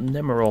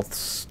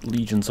Nemeroth's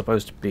Legion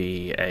supposed to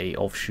be a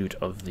offshoot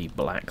of the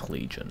Black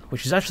Legion,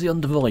 which is actually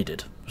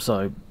undivided.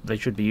 So they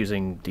should be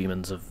using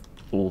demons of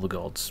all the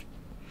gods.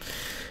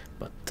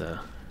 But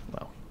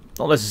well,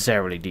 not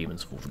necessarily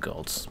demons of all the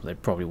gods. They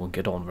probably won't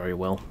get on very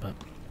well. But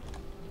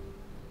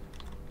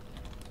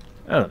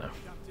I don't know.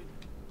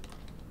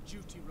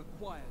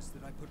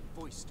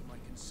 Voice to my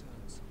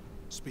concerns.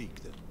 Speak,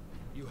 then.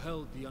 You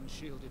held the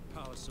unshielded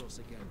power source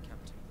again,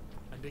 Captain.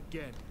 And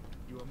again,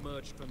 you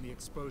emerged from the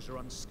exposure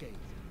unscathed.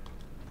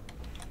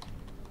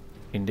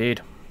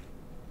 Indeed.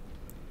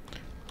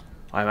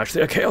 I'm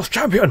actually a Chaos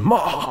Champion!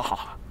 Ma!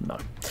 No.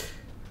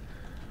 The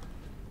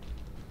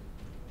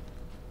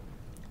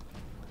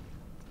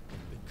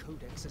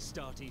Codex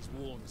Astartes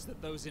warns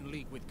that those in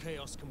league with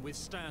Chaos can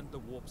withstand the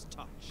warp's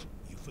touch.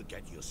 You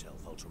forget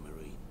yourself,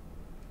 Ultramarine.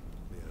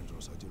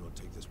 Leandros, I do not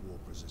take this warp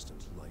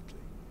resistance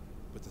lightly,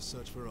 but the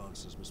search for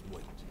answers must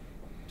wait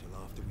till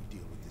after we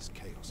deal with this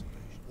chaos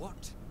invasion.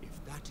 What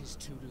if that is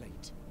too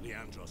late?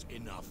 Leandros,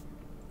 enough.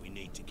 We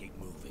need to keep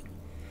moving.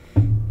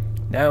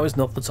 Now is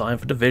not the time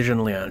for division,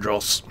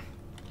 Leandros.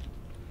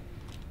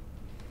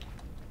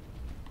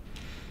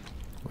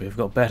 We've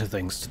got better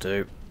things to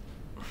do.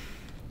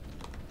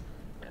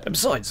 And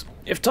besides,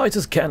 if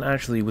Titus can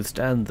actually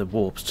withstand the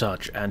warp's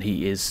touch, and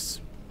he is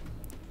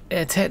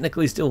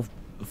technically still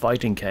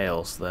fighting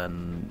chaos,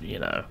 then, you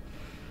know,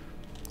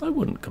 I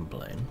wouldn't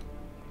complain.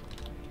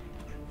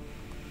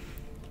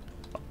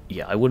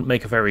 Yeah, I wouldn't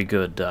make a very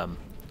good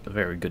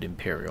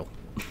Imperial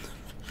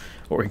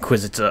or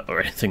Inquisitor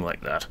or anything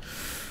like that.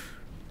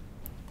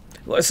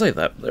 Well, I say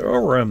that there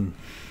are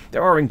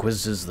There are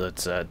Inquisitors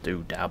that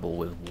do dabble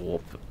with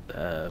warp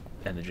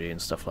energy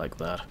and stuff like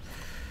that.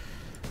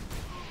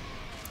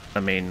 I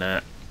mean,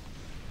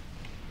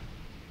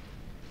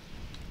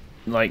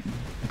 like,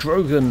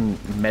 Drogon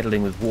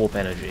meddling with warp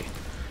energy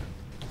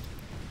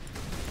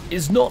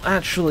is not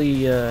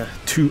actually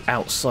too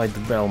outside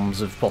the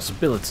realms of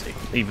possibility,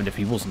 even if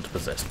he wasn't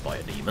possessed by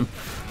a demon.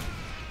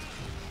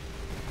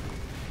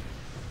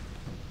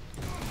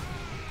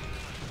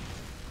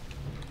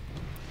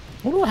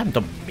 What do I happen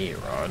to Mira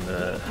and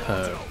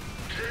her?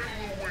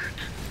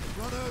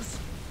 Runners,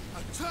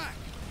 attack!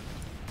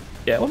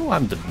 Yeah, what do I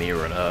happen to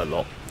Mira and her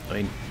lot? I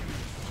mean,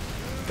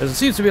 there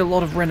seems to be a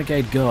lot of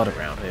Renegade Guard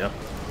around here.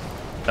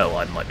 Oh,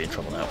 I might be in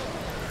trouble now.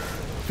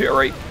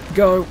 Fury,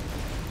 go!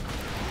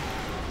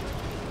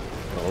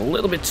 A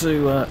little bit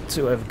too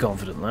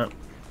overconfident, that.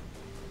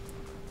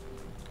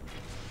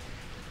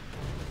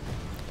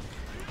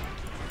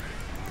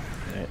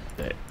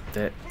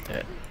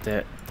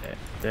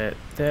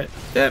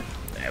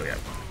 There we go.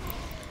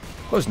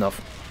 Close enough.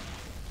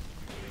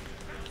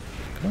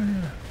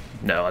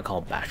 No, I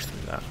can't bash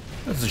through that.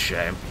 That's a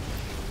shame.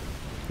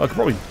 I could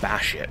probably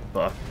bash it,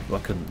 but I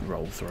couldn't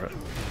roll through it.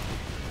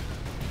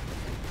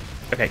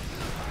 Okay.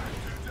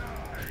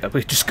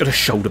 We're just gonna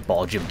shoulder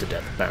barge him to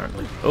death,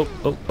 apparently. Oh,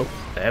 oh, oh.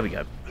 There we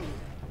go.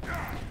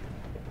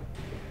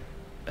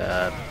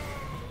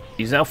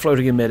 He's now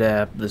floating in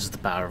midair. This is the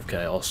power of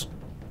chaos.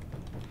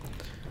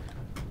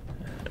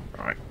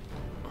 Right.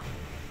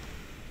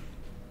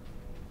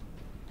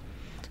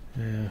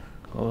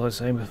 What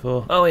was I saying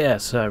before? Oh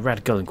yes,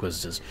 Radical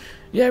Inquisitors.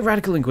 Yeah,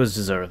 Radical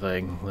Inquisitors are a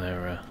thing.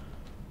 They're,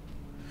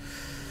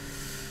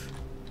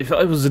 if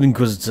I was an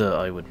Inquisitor,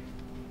 I would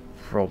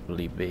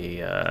probably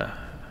be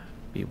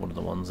one of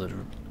the ones that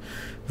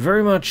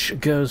very much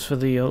goes for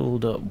the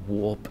old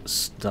warp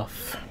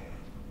stuff.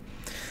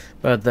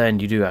 But then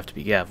you do have to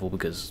be careful,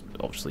 because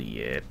obviously,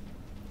 yeah,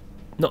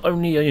 not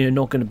only are you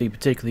not going to be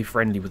particularly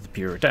friendly with the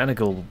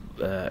puritanical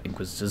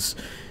Inquisitors,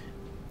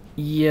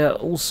 you're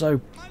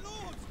also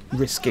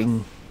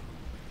risking...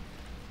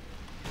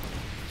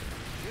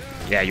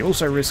 Yeah, you're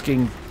also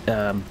risking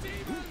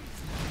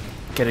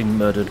getting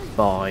murdered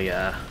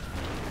by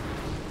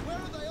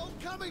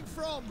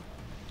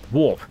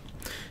warp.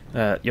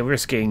 You're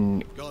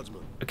risking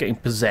getting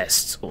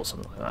possessed or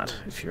something like that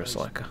if you're a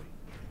psyker.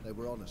 They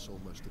were on us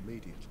almost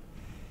immediately.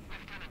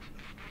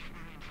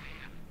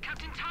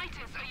 Captain Titus,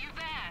 are you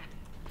there?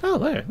 Oh,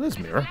 there's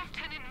Mira.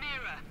 Lieutenant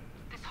Mira.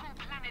 This whole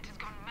planet has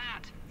gone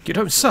mad. You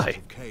don't say.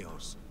 Of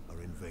chaos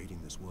are invading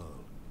this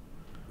world.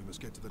 We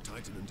must get to the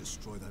Titan and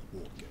destroy that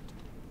warp gate.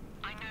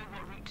 I know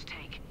what route to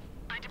take.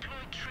 I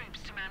deployed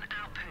troops to man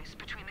outposts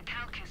between the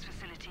Caldaris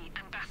facility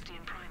and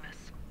Bastion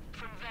Primus.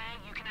 From there,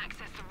 you can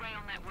access the rail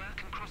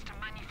network and cross to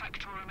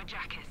Manufactura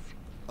Majakis.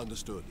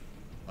 Understood.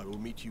 I will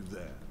meet you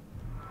there.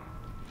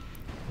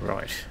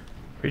 Right.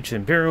 Reach the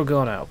Imperial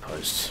Guard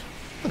outpost.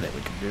 I think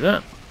we can do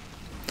that.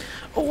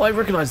 Oh, I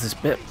recognise this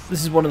bit.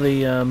 This is one of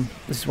the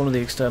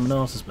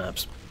Exterminatus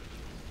maps.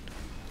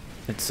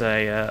 It's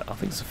a I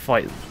think it's a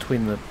fight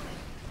between the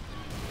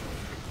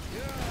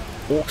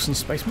Orcs and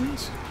Space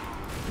Marines?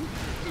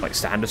 Like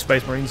standard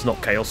Space Marines,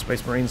 not Chaos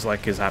Space Marines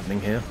like is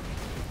happening here.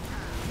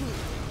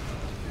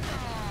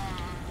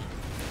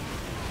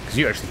 Because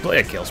you actually play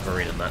a Chaos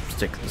Marine in that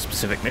particular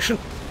specific mission.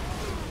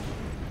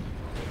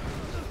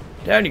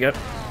 Down you go.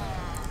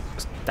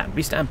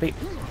 Stampy, stampy.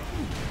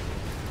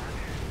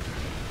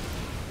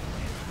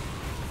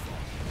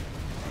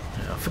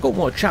 I forgot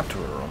what chapter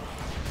we're on.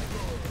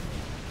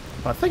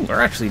 I think we're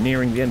actually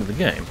nearing the end of the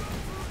game.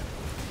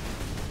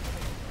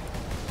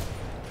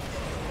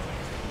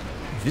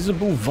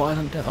 Visible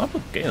violent death. I'm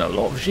getting a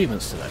lot of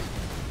achievements today.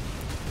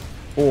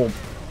 Or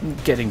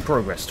getting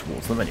progress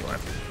towards them anyway.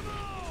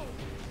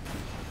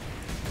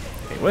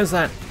 Okay, where's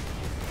that?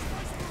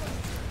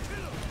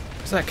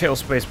 Where's that Chaos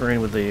Space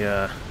Marine with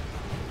the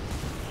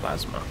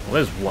plasma? Well,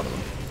 there's one of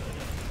them.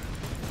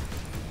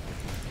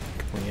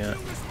 Can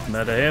we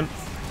murder him?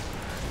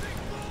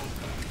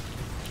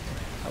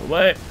 Out of the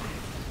way.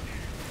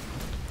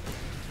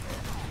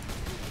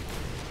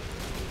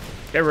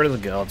 Get rid of the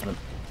guardsmen.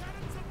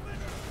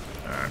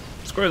 Alright,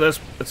 screw this.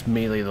 Let's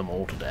melee them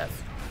all to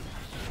death.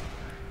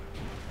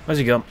 Where's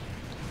he gone?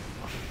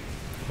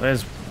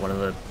 There's one of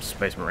the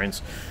Space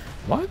Marines.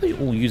 Why are they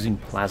all using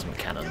plasma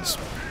cannons?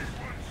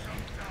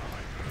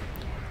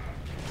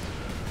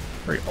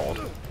 Very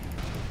odd.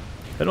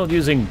 They're not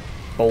using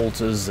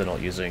bolters, they're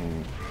not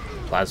using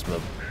plasma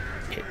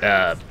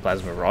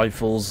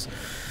rifles.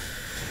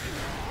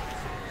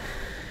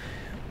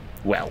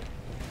 Well,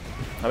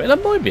 I mean,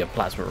 that might be a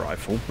plasma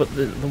rifle, but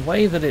the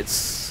way that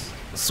it's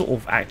sort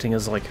of acting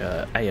as like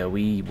a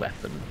AoE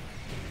weapon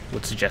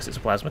would suggest it's a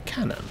plasma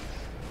cannon.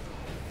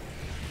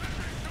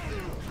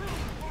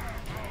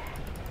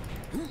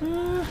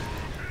 I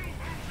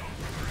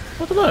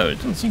don't know, it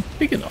doesn't seem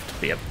big enough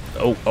to be a...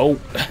 Oh!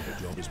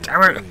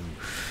 Damn it!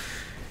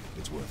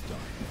 It's worth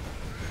dying.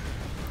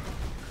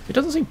 It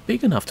doesn't seem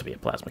big enough to be a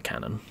plasma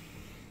cannon.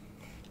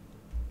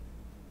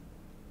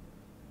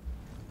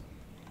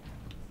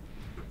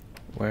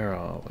 Where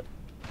are we?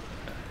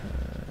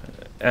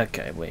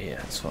 Okay, we're here.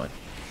 It's fine.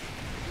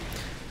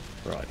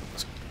 Right,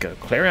 let's go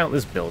clear out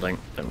this building,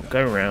 and we'll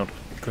go around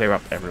and clear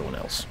up everyone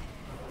else.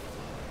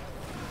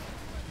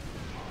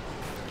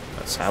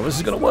 That's how this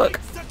is going to work.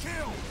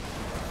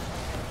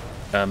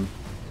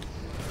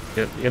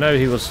 You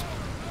know,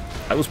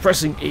 I was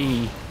pressing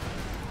E,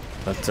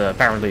 but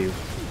apparently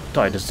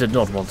Titus did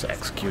not want to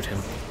execute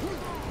him.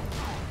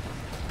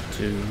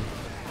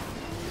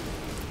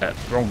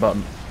 Wrong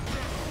button.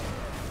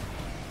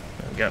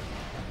 There we go.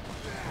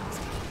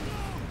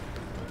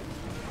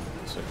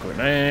 So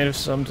grenade of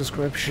some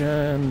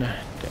description.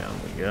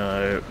 Down we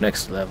go.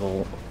 Next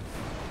level.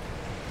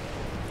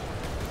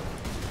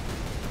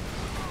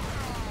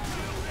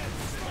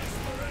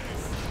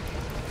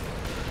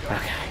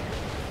 Okay.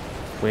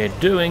 We're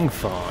doing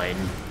fine.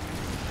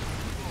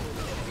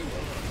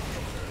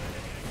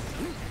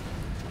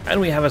 And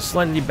we have a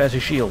slightly better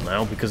shield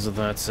now because of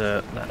that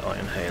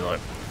iron halo.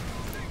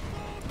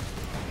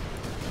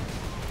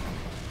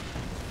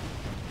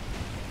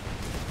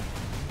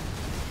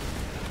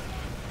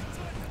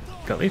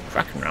 God, these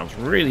cracking rounds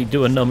really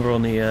do a number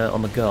on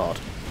the guard.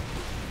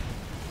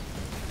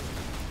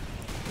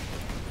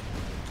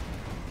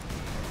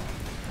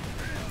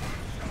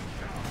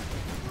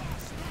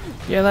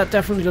 Yeah, that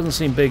definitely doesn't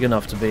seem big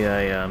enough to be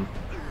a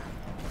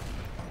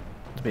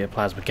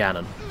plasma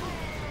cannon.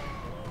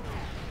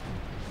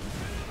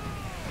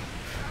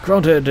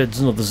 Granted, it's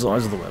not the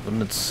size of the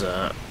weapon; it's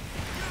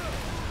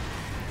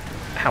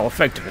how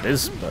effective it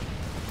is. But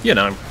you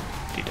know,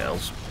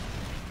 details.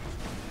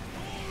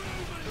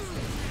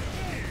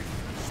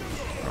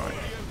 Right.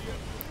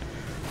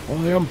 For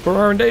the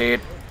Emperor,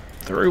 indeed.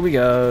 Through we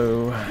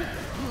go.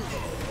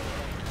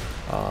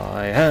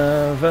 I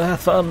have a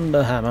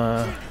thunder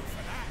hammer.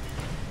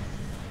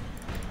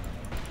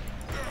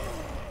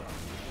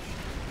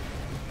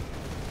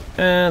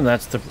 And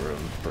that's the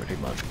room pretty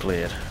much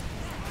cleared.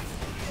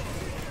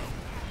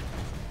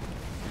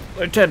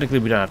 Well, technically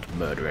we don't have to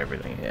murder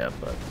everything here,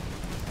 but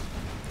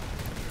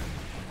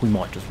we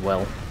might as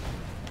well.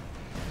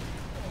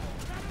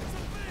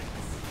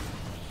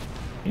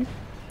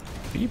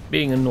 Are you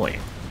being annoying?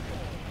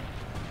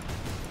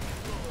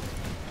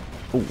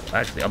 Oh,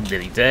 actually I'm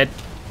nearly dead.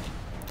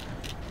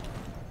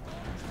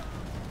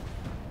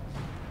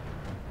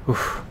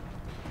 Oof.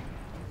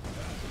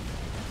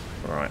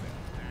 Right.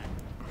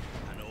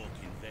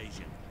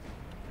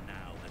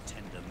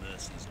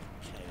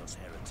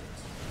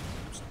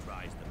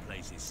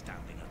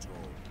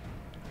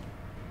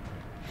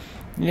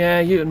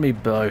 Yeah, you and me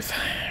both.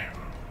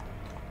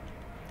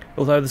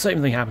 Although the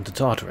same thing happened to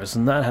Tartarus,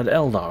 and that had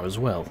Eldar as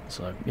well,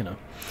 so, you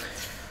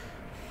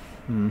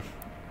know.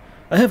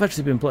 I have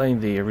actually been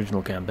playing the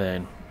original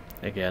campaign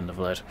again of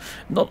late.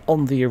 Not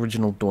on the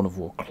original Dawn of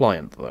War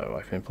client, though.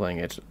 I've been playing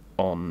it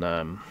on,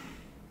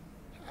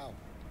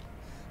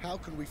 How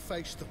can we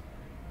face them?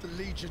 The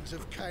legions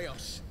of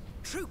chaos.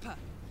 Trooper,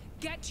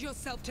 get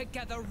yourself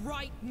together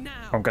right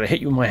now! I'm gonna hit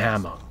you with my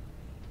hammer.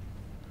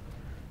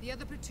 The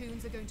other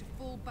platoons are going to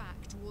fall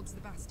back towards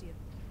the bastion.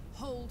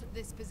 Hold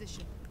this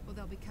position, or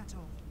they'll be cut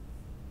off.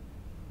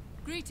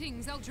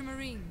 Greetings,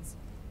 Ultramarines.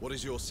 What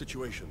is your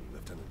situation,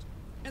 Lieutenant?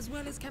 As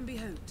well as can be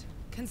hoped,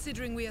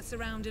 considering we are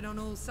surrounded on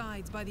all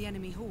sides by the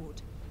enemy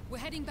horde. We're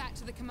heading back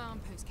to the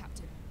command post,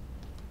 Captain.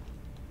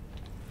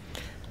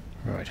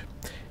 Right.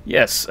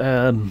 Yes,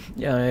 yeah,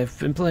 I've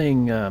been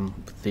playing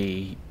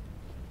the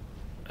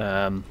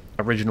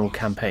original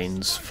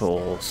campaigns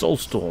for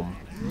Soulstorm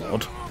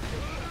mod,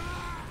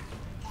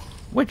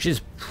 which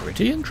is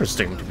pretty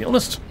interesting, to be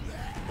honest.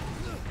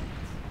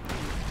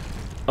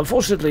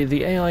 Unfortunately,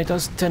 the AI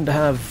does tend to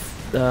have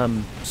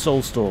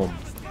Soulstorm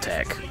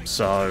tech,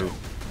 so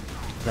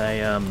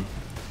they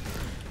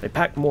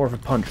pack more of a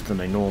punch than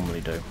they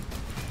normally do.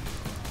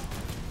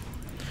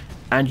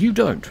 And you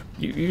don't.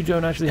 You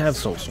don't actually have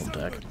Soulstorm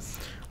tech.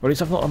 Or at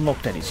least I've not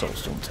unlocked any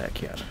Soulstorm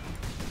tech yet.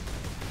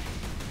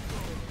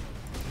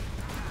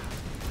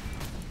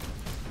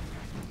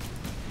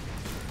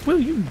 Will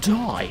you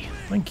die?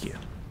 Thank you.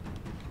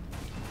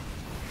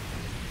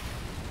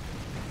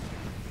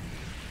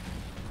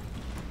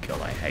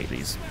 God, I hate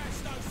these.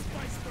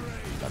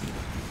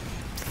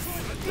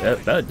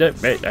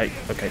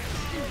 Okay.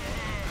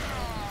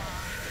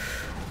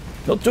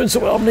 Not doing so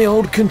well on the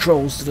old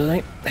controls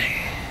today.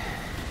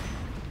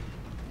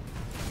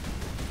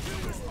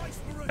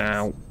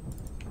 Ow.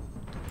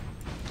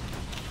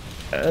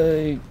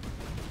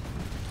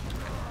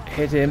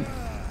 Hit him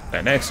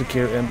and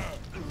execute him.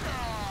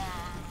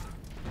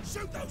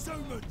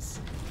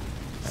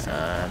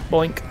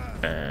 Boink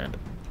and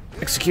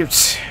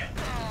execute.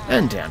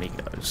 And down he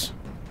goes.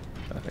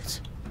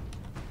 Perfect.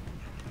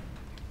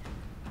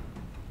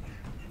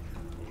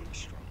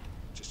 Strong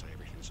to say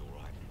everything's all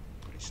right,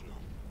 but it's not.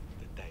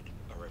 The dead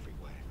are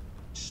everywhere,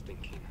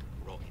 stinking,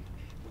 rotting.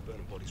 We're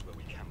burning bodies where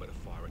we can, but the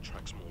fire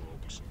attracts more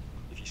orcs.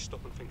 If you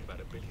stop and think about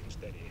the billions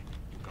dead here,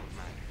 you'll go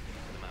mad.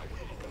 No matter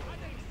where you go,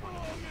 you find a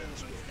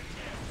this world.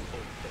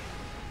 All dead,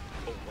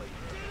 all waiting.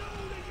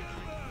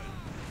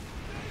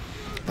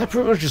 That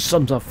pretty much just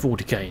sums up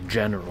 40k in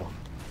general.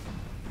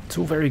 It's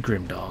all very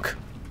grimdark.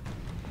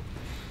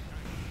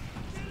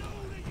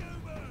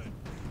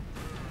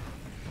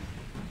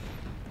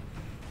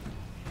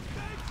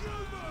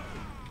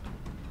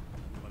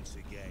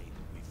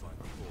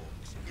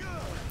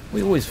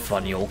 We always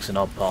find orcs in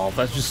our path.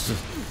 That's just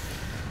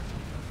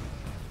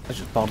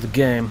part of the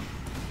game.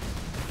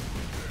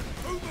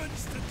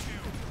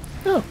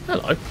 Oh,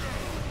 hello.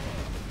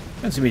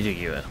 Fancy meeting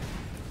you here.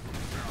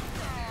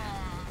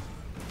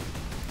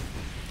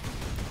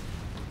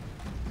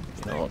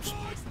 You know what?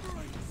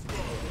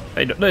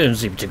 They don't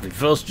seem particularly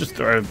fast. Just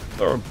throw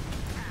a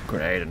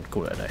grenade and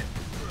call it a day.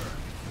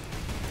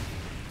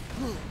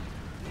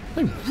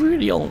 They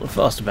really aren't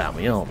fast about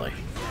me, are they?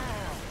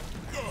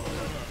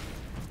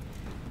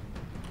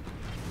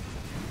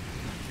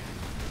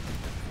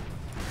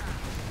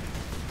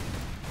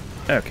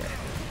 Okay.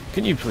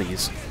 Can you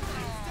please?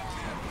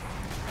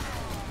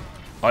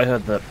 I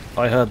heard that.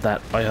 I heard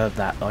that. I heard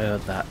that. I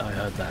heard that. I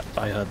heard that.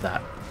 I heard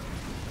that.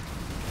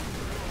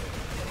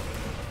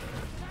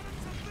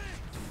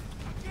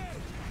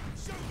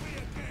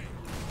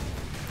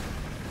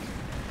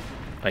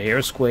 I hear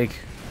a squeak.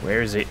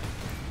 Where is it?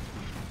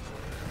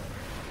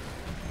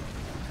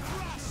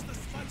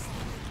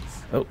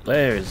 Oh,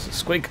 there's a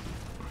squeak.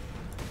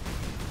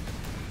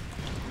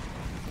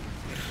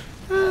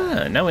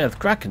 Ah, now we have the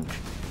Kraken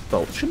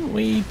bolt. Shouldn't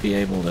we be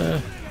able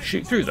to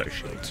shoot through those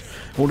shields?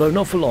 Although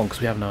not for long, because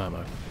we have no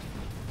ammo.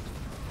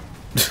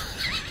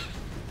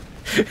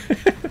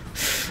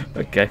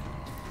 Okay.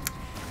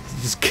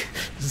 Just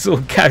sort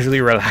of casually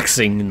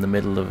relaxing in the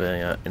middle of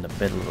a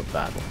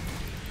battle.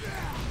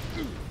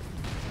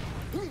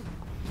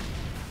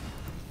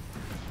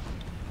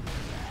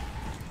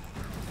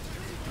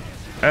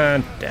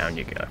 And down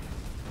you go.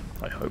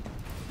 I hope.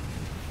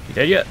 You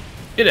dead yet?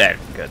 You're dead.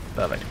 Good.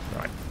 Perfect.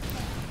 Right.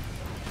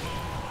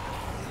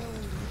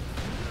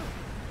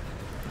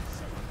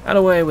 And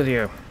away with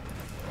you.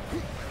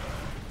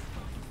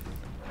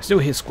 I still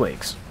hear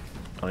squeaks.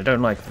 And I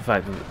don't like the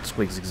fact that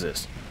squeaks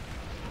exist.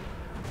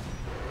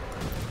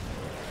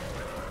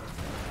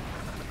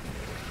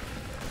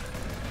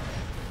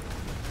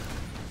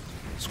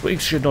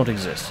 Squeaks should not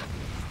exist.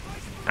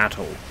 At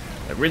all.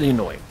 They're really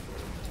annoying.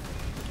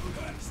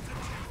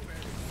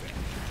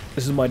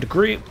 This is my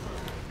degree.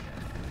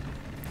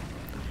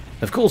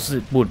 Of course,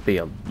 it would be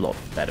a lot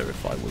better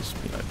if I was,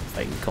 you know,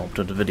 vaguely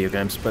competent at video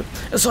games, but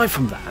aside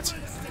from that...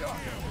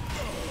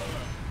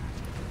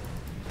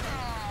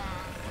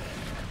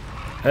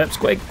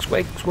 Squig,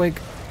 squig, squig.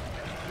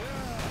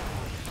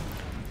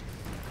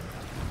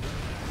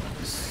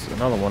 There's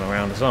another one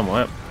around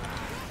somewhere.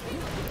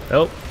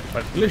 Oh,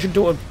 I literally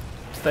do a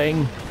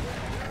thing.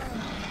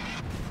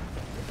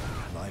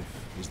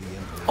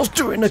 I was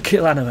doing a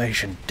kill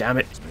animation, damn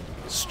it.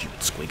 Stupid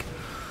squig.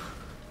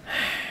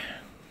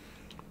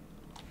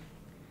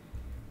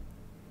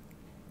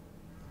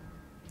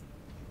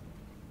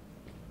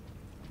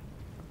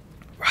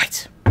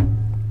 Right.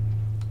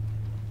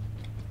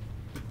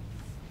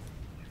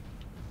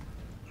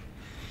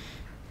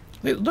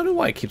 I don't know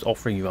why it keeps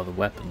offering you other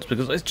weapons,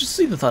 because I just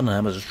see the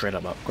Thunderhammer as a straight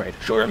up upgrade.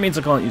 Sure, it means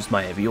I can't use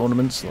my heavy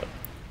ordnance, like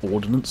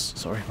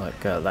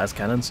las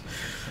cannons,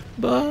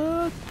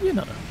 but, you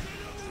know.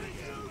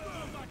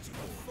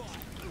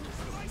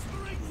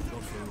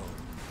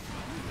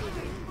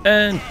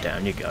 And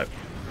down you go.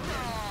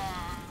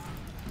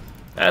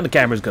 And the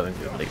camera's going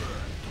googly.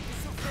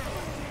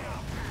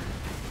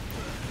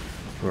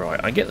 Right,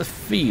 I get the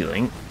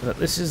feeling that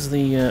this is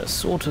the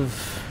sort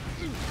of...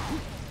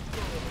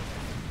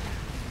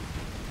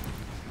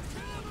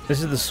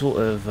 This is the sort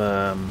of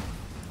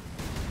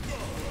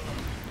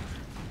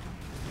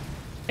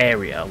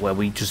area where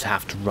we just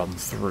have to run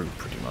through,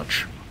 pretty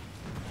much.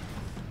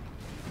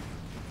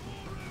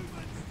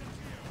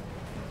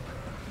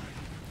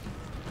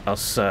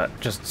 Us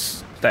just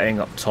staying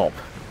up top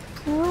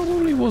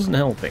probably wasn't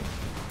helping.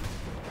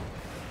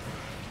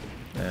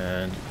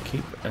 And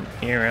keep an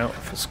ear out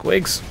for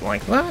squigs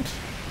like that.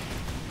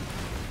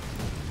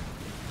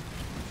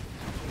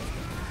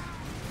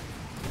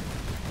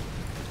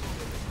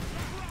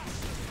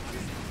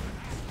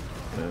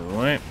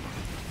 Alright.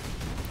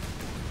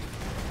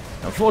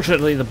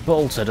 Unfortunately, the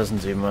bolter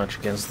doesn't do much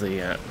against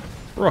the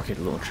rocket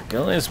launcher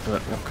guys,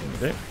 but what can we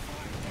do?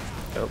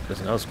 Oh, there's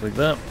another squig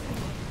there.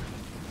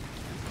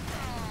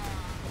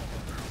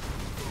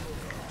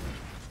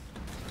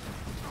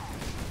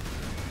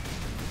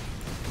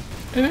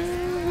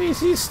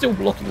 He's still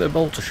blocking the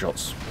bolter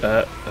shots.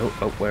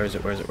 Oh, where is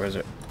it? Where is it? Where is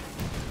it?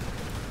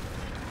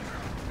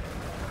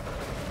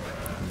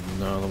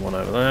 Another one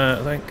over there,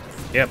 I think.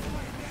 Yep.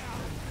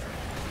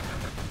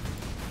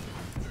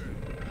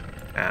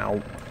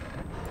 Ow.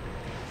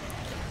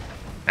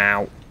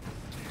 Ow.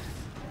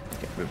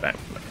 Okay, move back.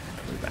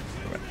 Move back.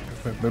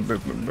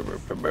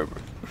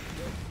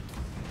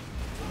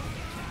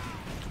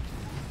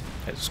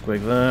 Let's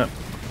squig that.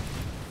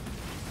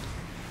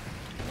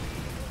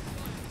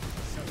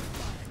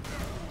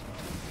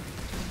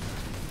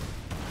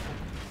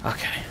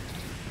 Okay.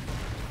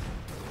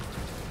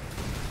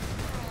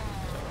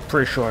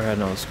 Pretty sure I had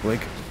another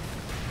squig.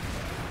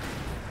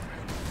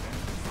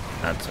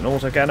 That's an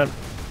autocannon.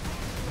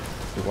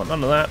 We want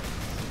none of that.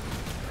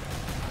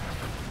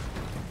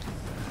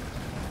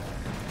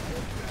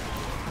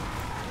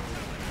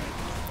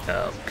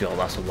 Oh god,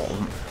 that's a lot of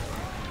them.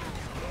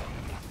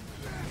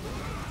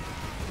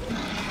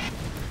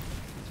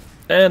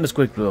 And the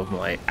squig blew up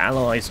my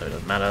ally, so it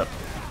doesn't matter.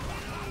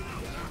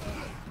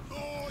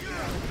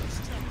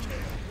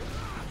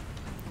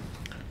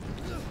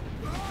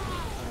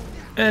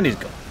 And he's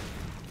gone.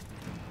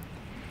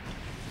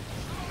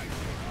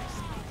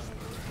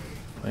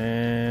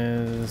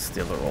 Where's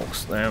the other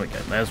orcs? There we go,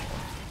 there's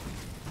one.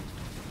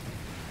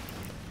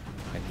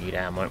 I need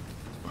ammo.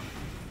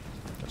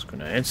 There's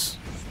grenades.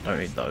 Don't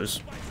need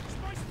those.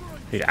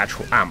 Need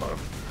actual ammo.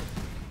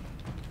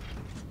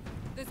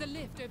 There's a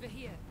lift over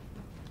here.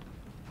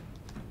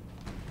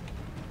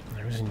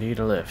 There is indeed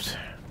a lift.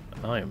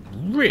 I am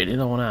really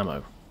low on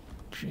ammo.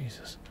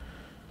 Jesus.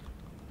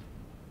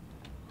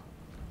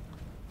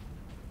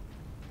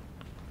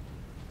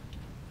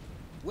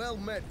 Well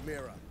met,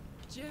 Mira.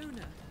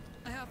 Jonah,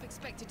 I half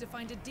expected to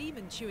find a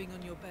demon chewing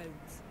on your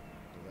bones.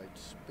 They'd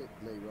spit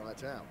me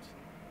right out.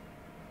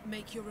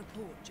 Make your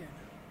report, Jonah.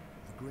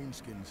 The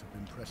Greenskins have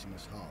been pressing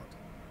us hard,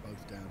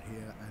 both down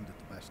here and at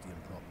the Bastion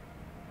proper.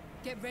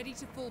 Get ready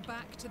to fall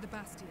back to the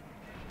Bastion.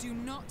 Do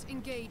not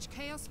engage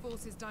Chaos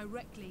forces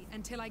directly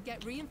until I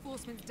get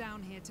reinforcements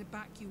down here to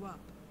back you up.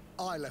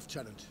 Aye,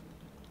 Lieutenant.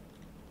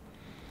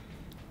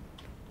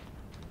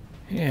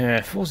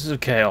 Yeah, Forces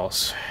of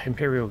Chaos,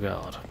 Imperial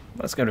Guard.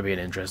 That's going to be an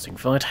interesting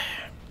fight.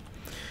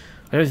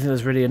 I don't think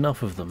there's really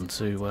enough of them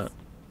to.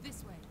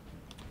 This way.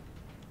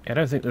 I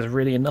don't think there's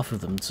really enough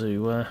of them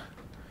to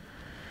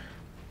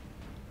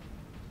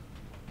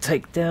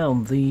take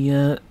down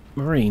the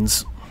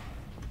Marines.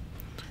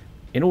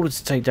 In order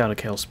to take down a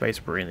Chaos Space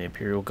Marine, the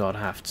Imperial Guard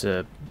have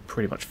to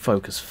pretty much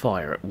focus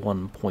fire at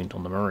one point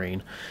on the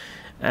Marine,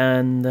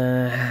 and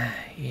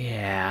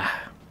yeah,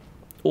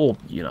 or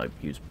you know,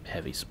 use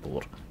heavy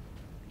support.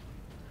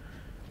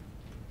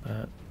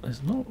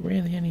 There's not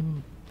really any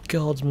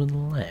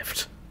guardsmen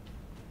left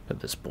at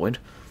this point.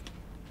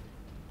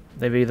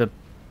 They've either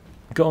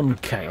gone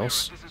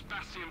Chaos. This is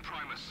Bastion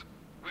Primus.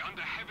 We're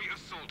under heavy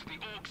assault. The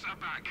orcs are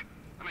back,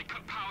 and they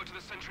cut power to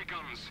the sentry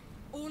guns.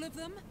 All of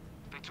them?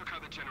 They took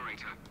out the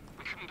generator.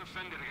 We couldn't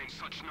defend it against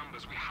such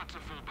numbers. We had to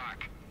fall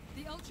back.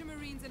 The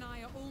Ultramarines and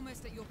I are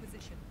almost at your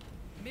position.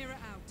 Mirror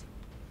out.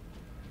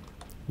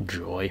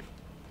 Joy.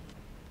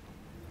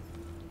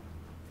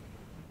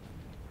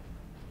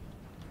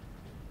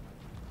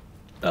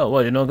 Oh,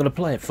 well, you're not going to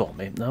play it for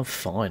me? No,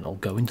 fine, I'll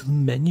go into the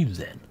menu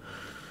then.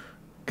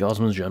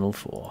 Guardsman's Journal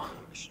 4.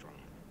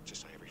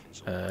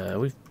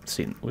 We've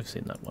seen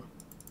that one.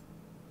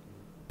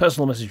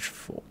 Personal message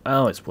 4.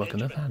 Oh, it's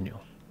working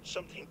Nathaniel.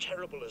 Something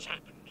terrible has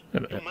happened. Wait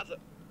a minute. Your mother...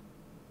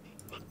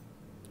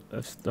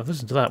 I've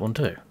listened to that one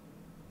too.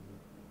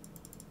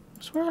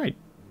 It's alright.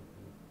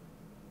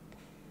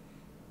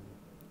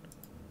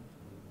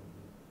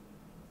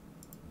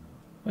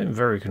 I'm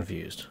very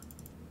confused.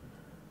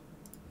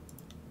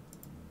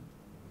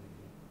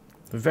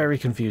 Very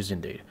confused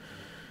indeed.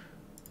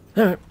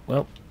 Alright,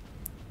 well,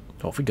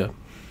 off we go.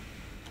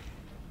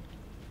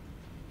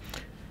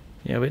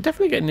 Yeah, we're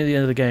definitely getting near the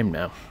end of the game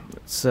now.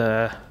 It's,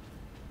 I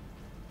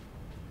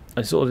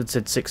sort of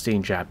said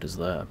 16 chapters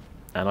there,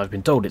 and I've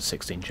been told it's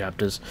 16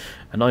 chapters,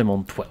 and I'm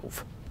on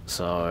 12.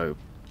 So,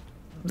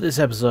 this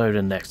episode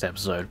and next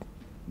episode,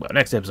 well,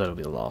 next episode will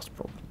be the last,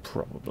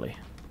 probably.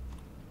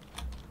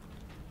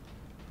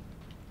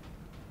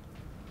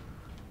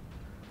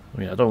 I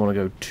mean, I don't want to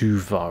go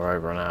too far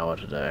over an hour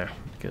today,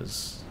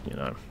 because, you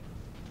know,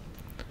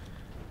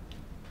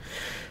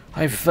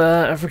 I've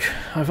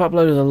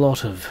uploaded a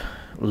lot of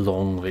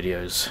long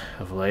videos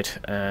of late,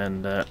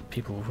 and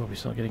people will probably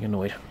start getting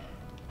annoyed.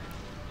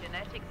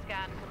 Genetic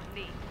scan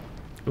complete.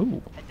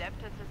 Ooh,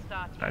 Adeptus has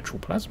started. actual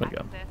plasma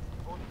gun. Access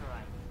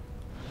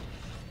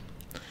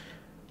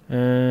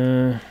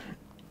authorized.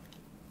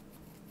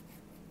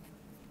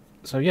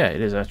 So yeah,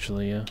 it is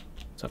actually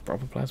it's a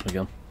proper plasma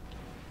gun.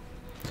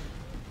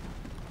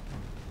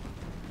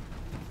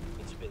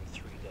 It's been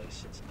 3 days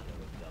since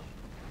Alaric died.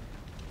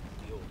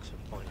 The orcs have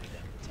finally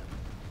left the town.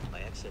 I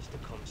accessed the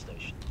comm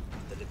station.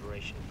 The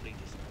Liberation Fleet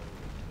is en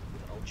route,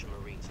 with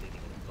Ultramarines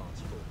leading an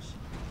advanced force.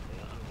 They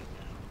are only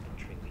now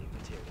entering the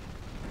interior.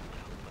 I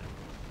hope I'm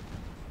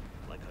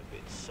wrong. Like I've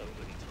been so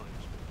many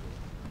times before.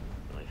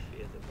 But I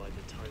fear that by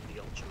the time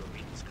the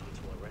Ultramarines come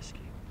to our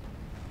rescue,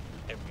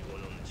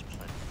 everyone on this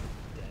planet will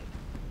be dead.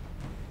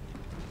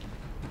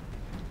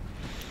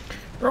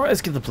 Right,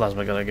 let's give the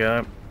plasma gun a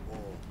go.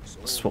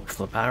 Swap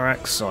for the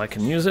Parax so I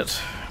can use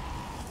it.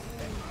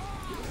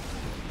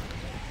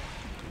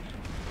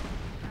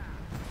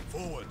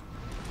 Forward.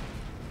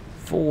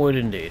 Forward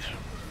indeed.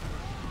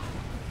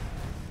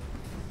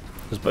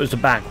 As opposed to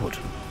backward.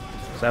 So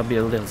that would be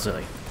a little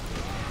silly.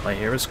 I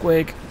hear a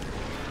squig.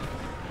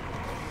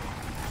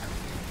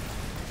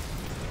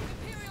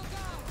 Imperial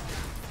Guard!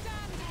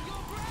 Stand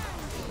your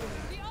ground!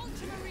 The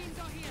Ultramarines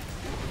are here!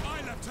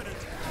 Aye,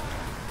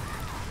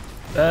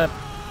 Lieutenant.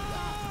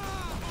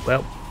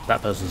 Well,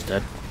 that person's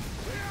dead.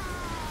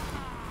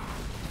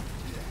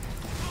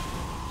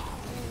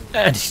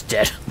 And he's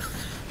dead.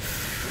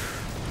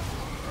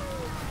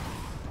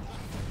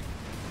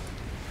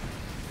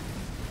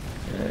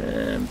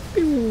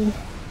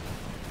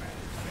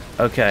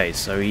 Okay,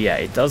 so yeah,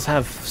 it does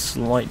have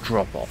slight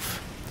drop off.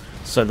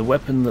 So the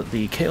weapon that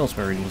the Chaos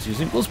Marine was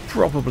using was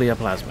probably a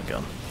plasma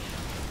gun.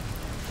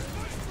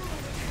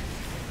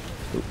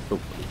 Oh, oh,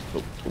 oh,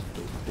 oh, oh,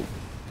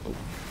 oh.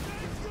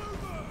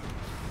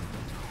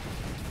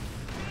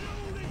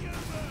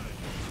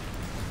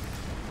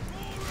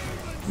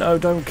 No,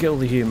 don't kill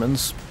the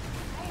humans.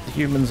 The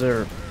humans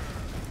are...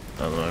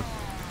 I don't know.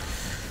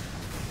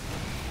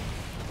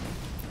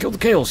 Kill the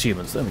Chaos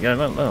humans. There we go.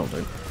 That'll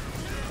do.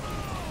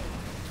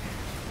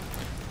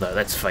 No,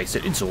 let's face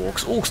it. It's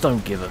orcs. Orcs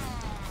don't give a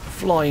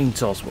flying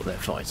toss what they're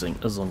fighting,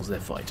 as long as they're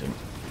fighting.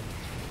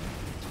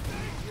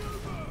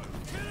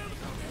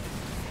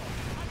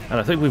 And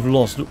I think we've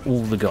lost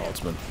all the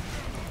guardsmen.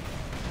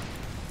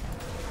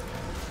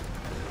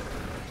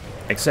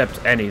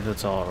 Except any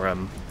that are,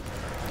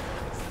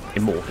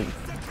 immortal.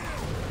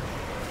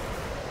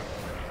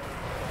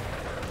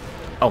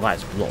 Oh,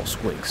 that's lost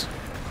squigs.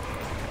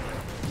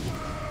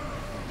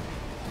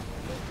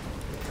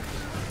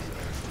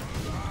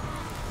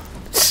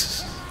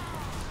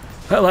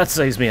 Well, that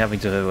saves me having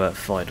to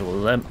fight all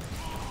of them.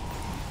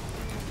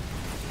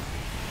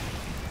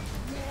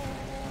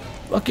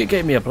 Look, it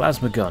gave me a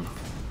plasma gun.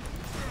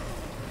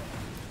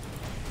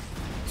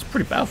 It's a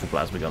pretty powerful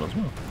plasma gun as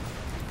well.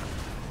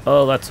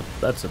 Oh, that's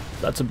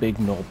a big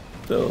knob.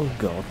 Oh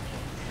god.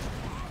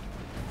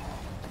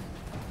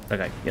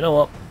 Okay, you know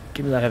what?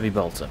 Give me that heavy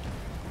bolter.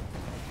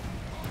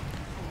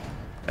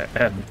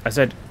 I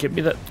said, give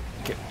me the,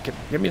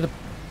 give me the.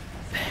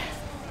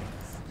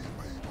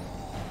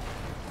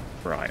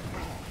 Right.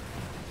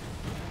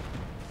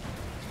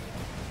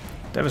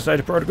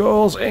 Devastator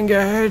protocols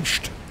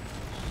engaged.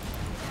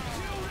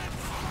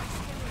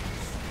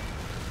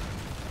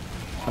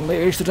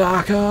 Unleash the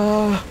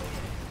Darker.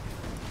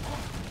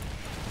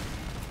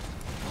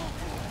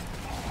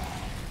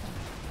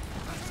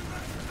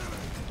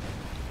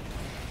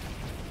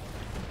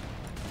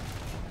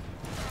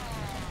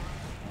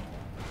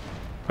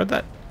 Where'd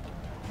that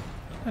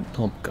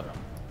knob go?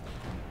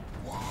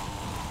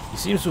 He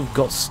seems to have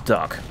got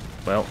stuck.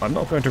 Well, I'm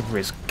not going to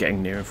risk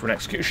getting near him for an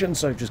execution,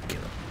 so just kill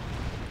him.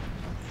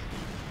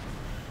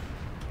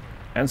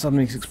 And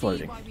something's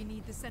exploding. Why we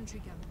need the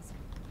sentry guns.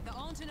 There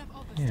aren't enough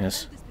of us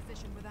Yes. to hold this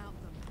position without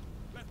them.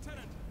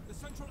 Lieutenant, the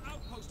central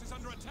outpost is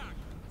under attack.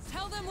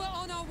 Tell them we're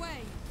on our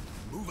way.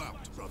 Move out,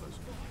 brothers.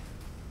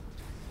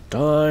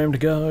 Time to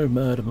go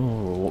murder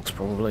more orcs,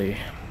 probably.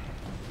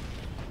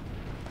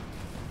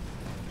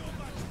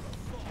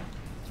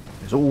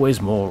 There's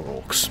always more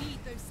orcs. We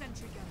need those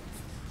sentry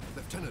guns.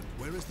 Lieutenant,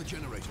 where is the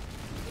generator?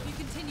 If you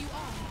continue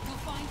on, you'll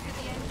find that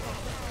the end of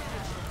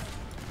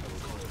I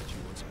will contact you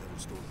once I have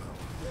restored power.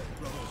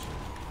 Brothers,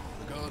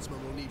 the guardsmen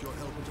will need your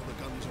help until the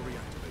guns are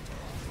reactivated.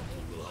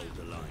 We will hold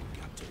the line,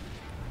 Captain.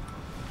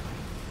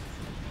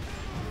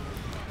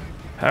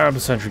 Power up the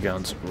sentry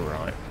guns.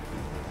 Right.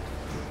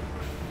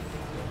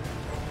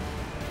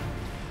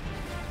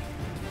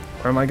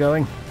 Where am I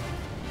going?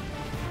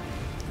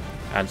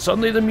 And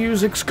suddenly the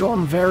music's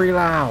gone very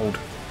loud.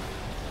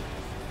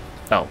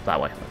 Oh,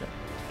 that way. Okay.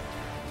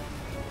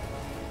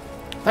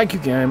 Thank you,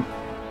 game.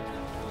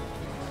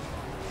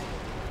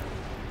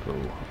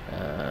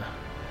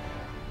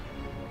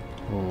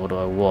 What do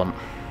I want?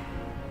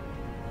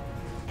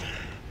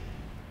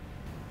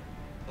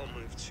 I'll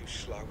move too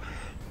slow.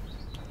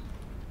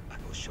 I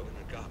got shot in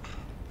the gut.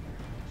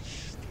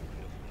 Stupid of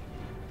me.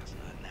 Doesn't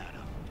hurt now,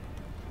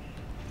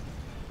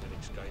 though.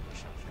 Felix gave me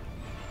something.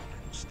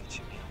 It'll stitch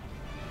it in.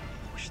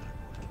 I wish that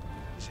would.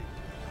 Is it?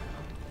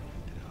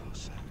 Did it all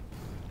say?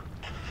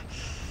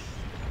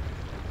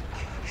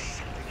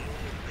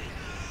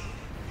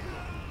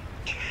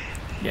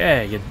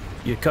 Yeah,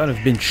 you kind of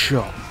been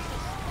shot.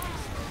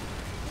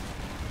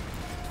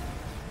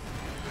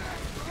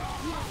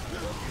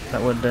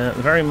 That would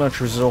very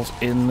much result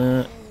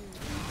in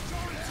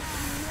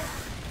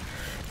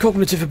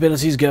cognitive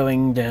abilities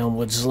going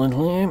downwards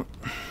slightly.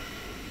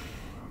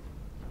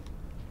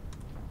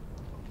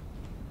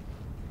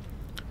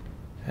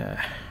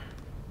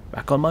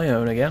 Back on my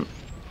own again.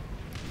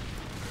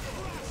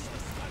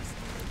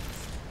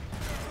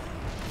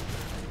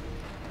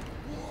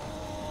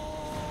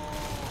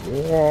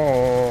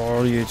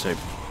 Whoa, you two.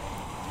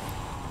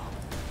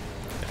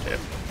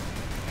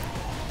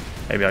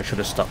 Maybe I should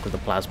have stuck with the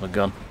plasma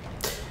gun.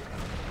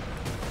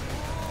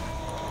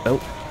 Oh.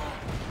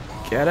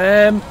 Get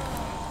him!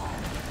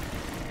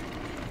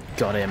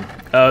 Got him.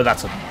 Oh,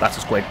 that's a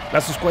squig.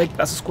 That's a squig.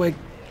 That's a squig.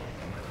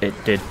 It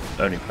did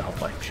only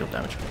halfway shield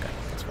damage. Okay,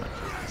 that's fine.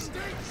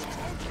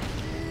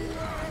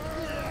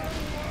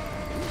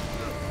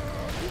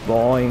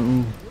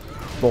 Boing.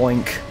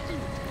 Boink.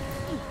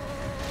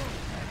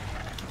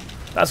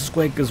 That's a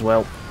squig as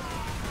well.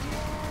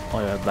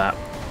 I heard that.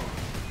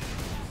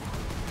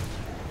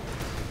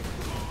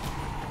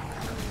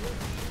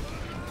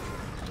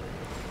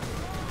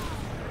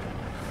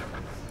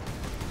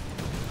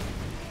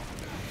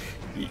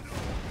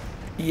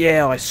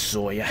 Yeah, I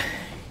saw ya.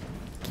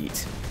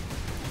 Git.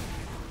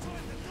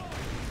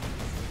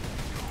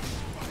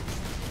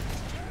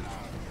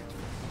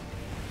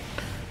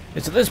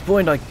 It's at this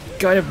point I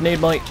kind of need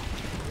my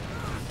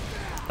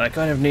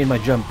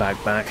jump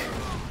back.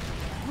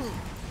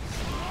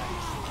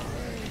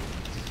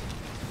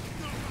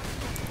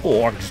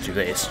 Or I can just do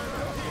this.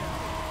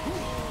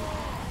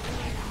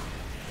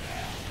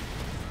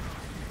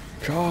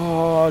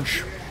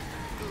 Charge!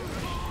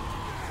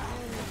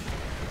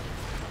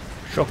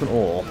 Shock and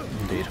awe,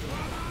 indeed.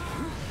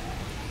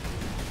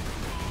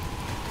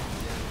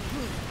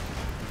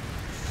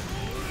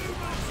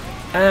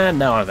 And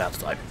now I'm about to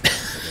die.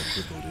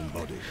 Crippled in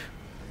body,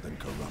 then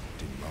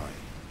corrupt in mind.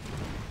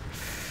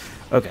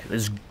 Okay,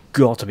 there's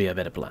got to be a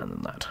better plan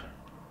than that.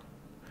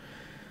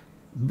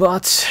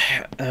 But,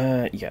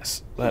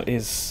 yes,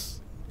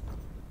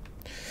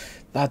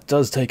 that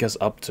does take us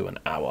up to an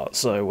hour,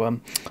 so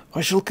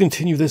I shall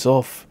continue this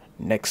off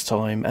next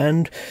time,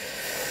 and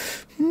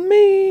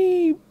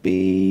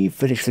maybe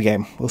finish the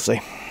game. We'll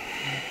see.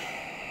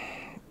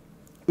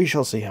 We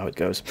shall see how it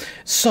goes.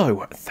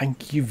 So,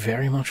 thank you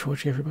very much for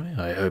watching, everybody.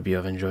 I hope you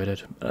have enjoyed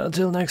it.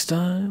 Until next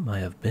time, I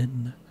have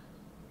been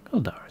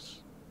Caldaris.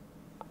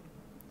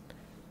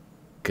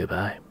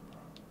 Goodbye.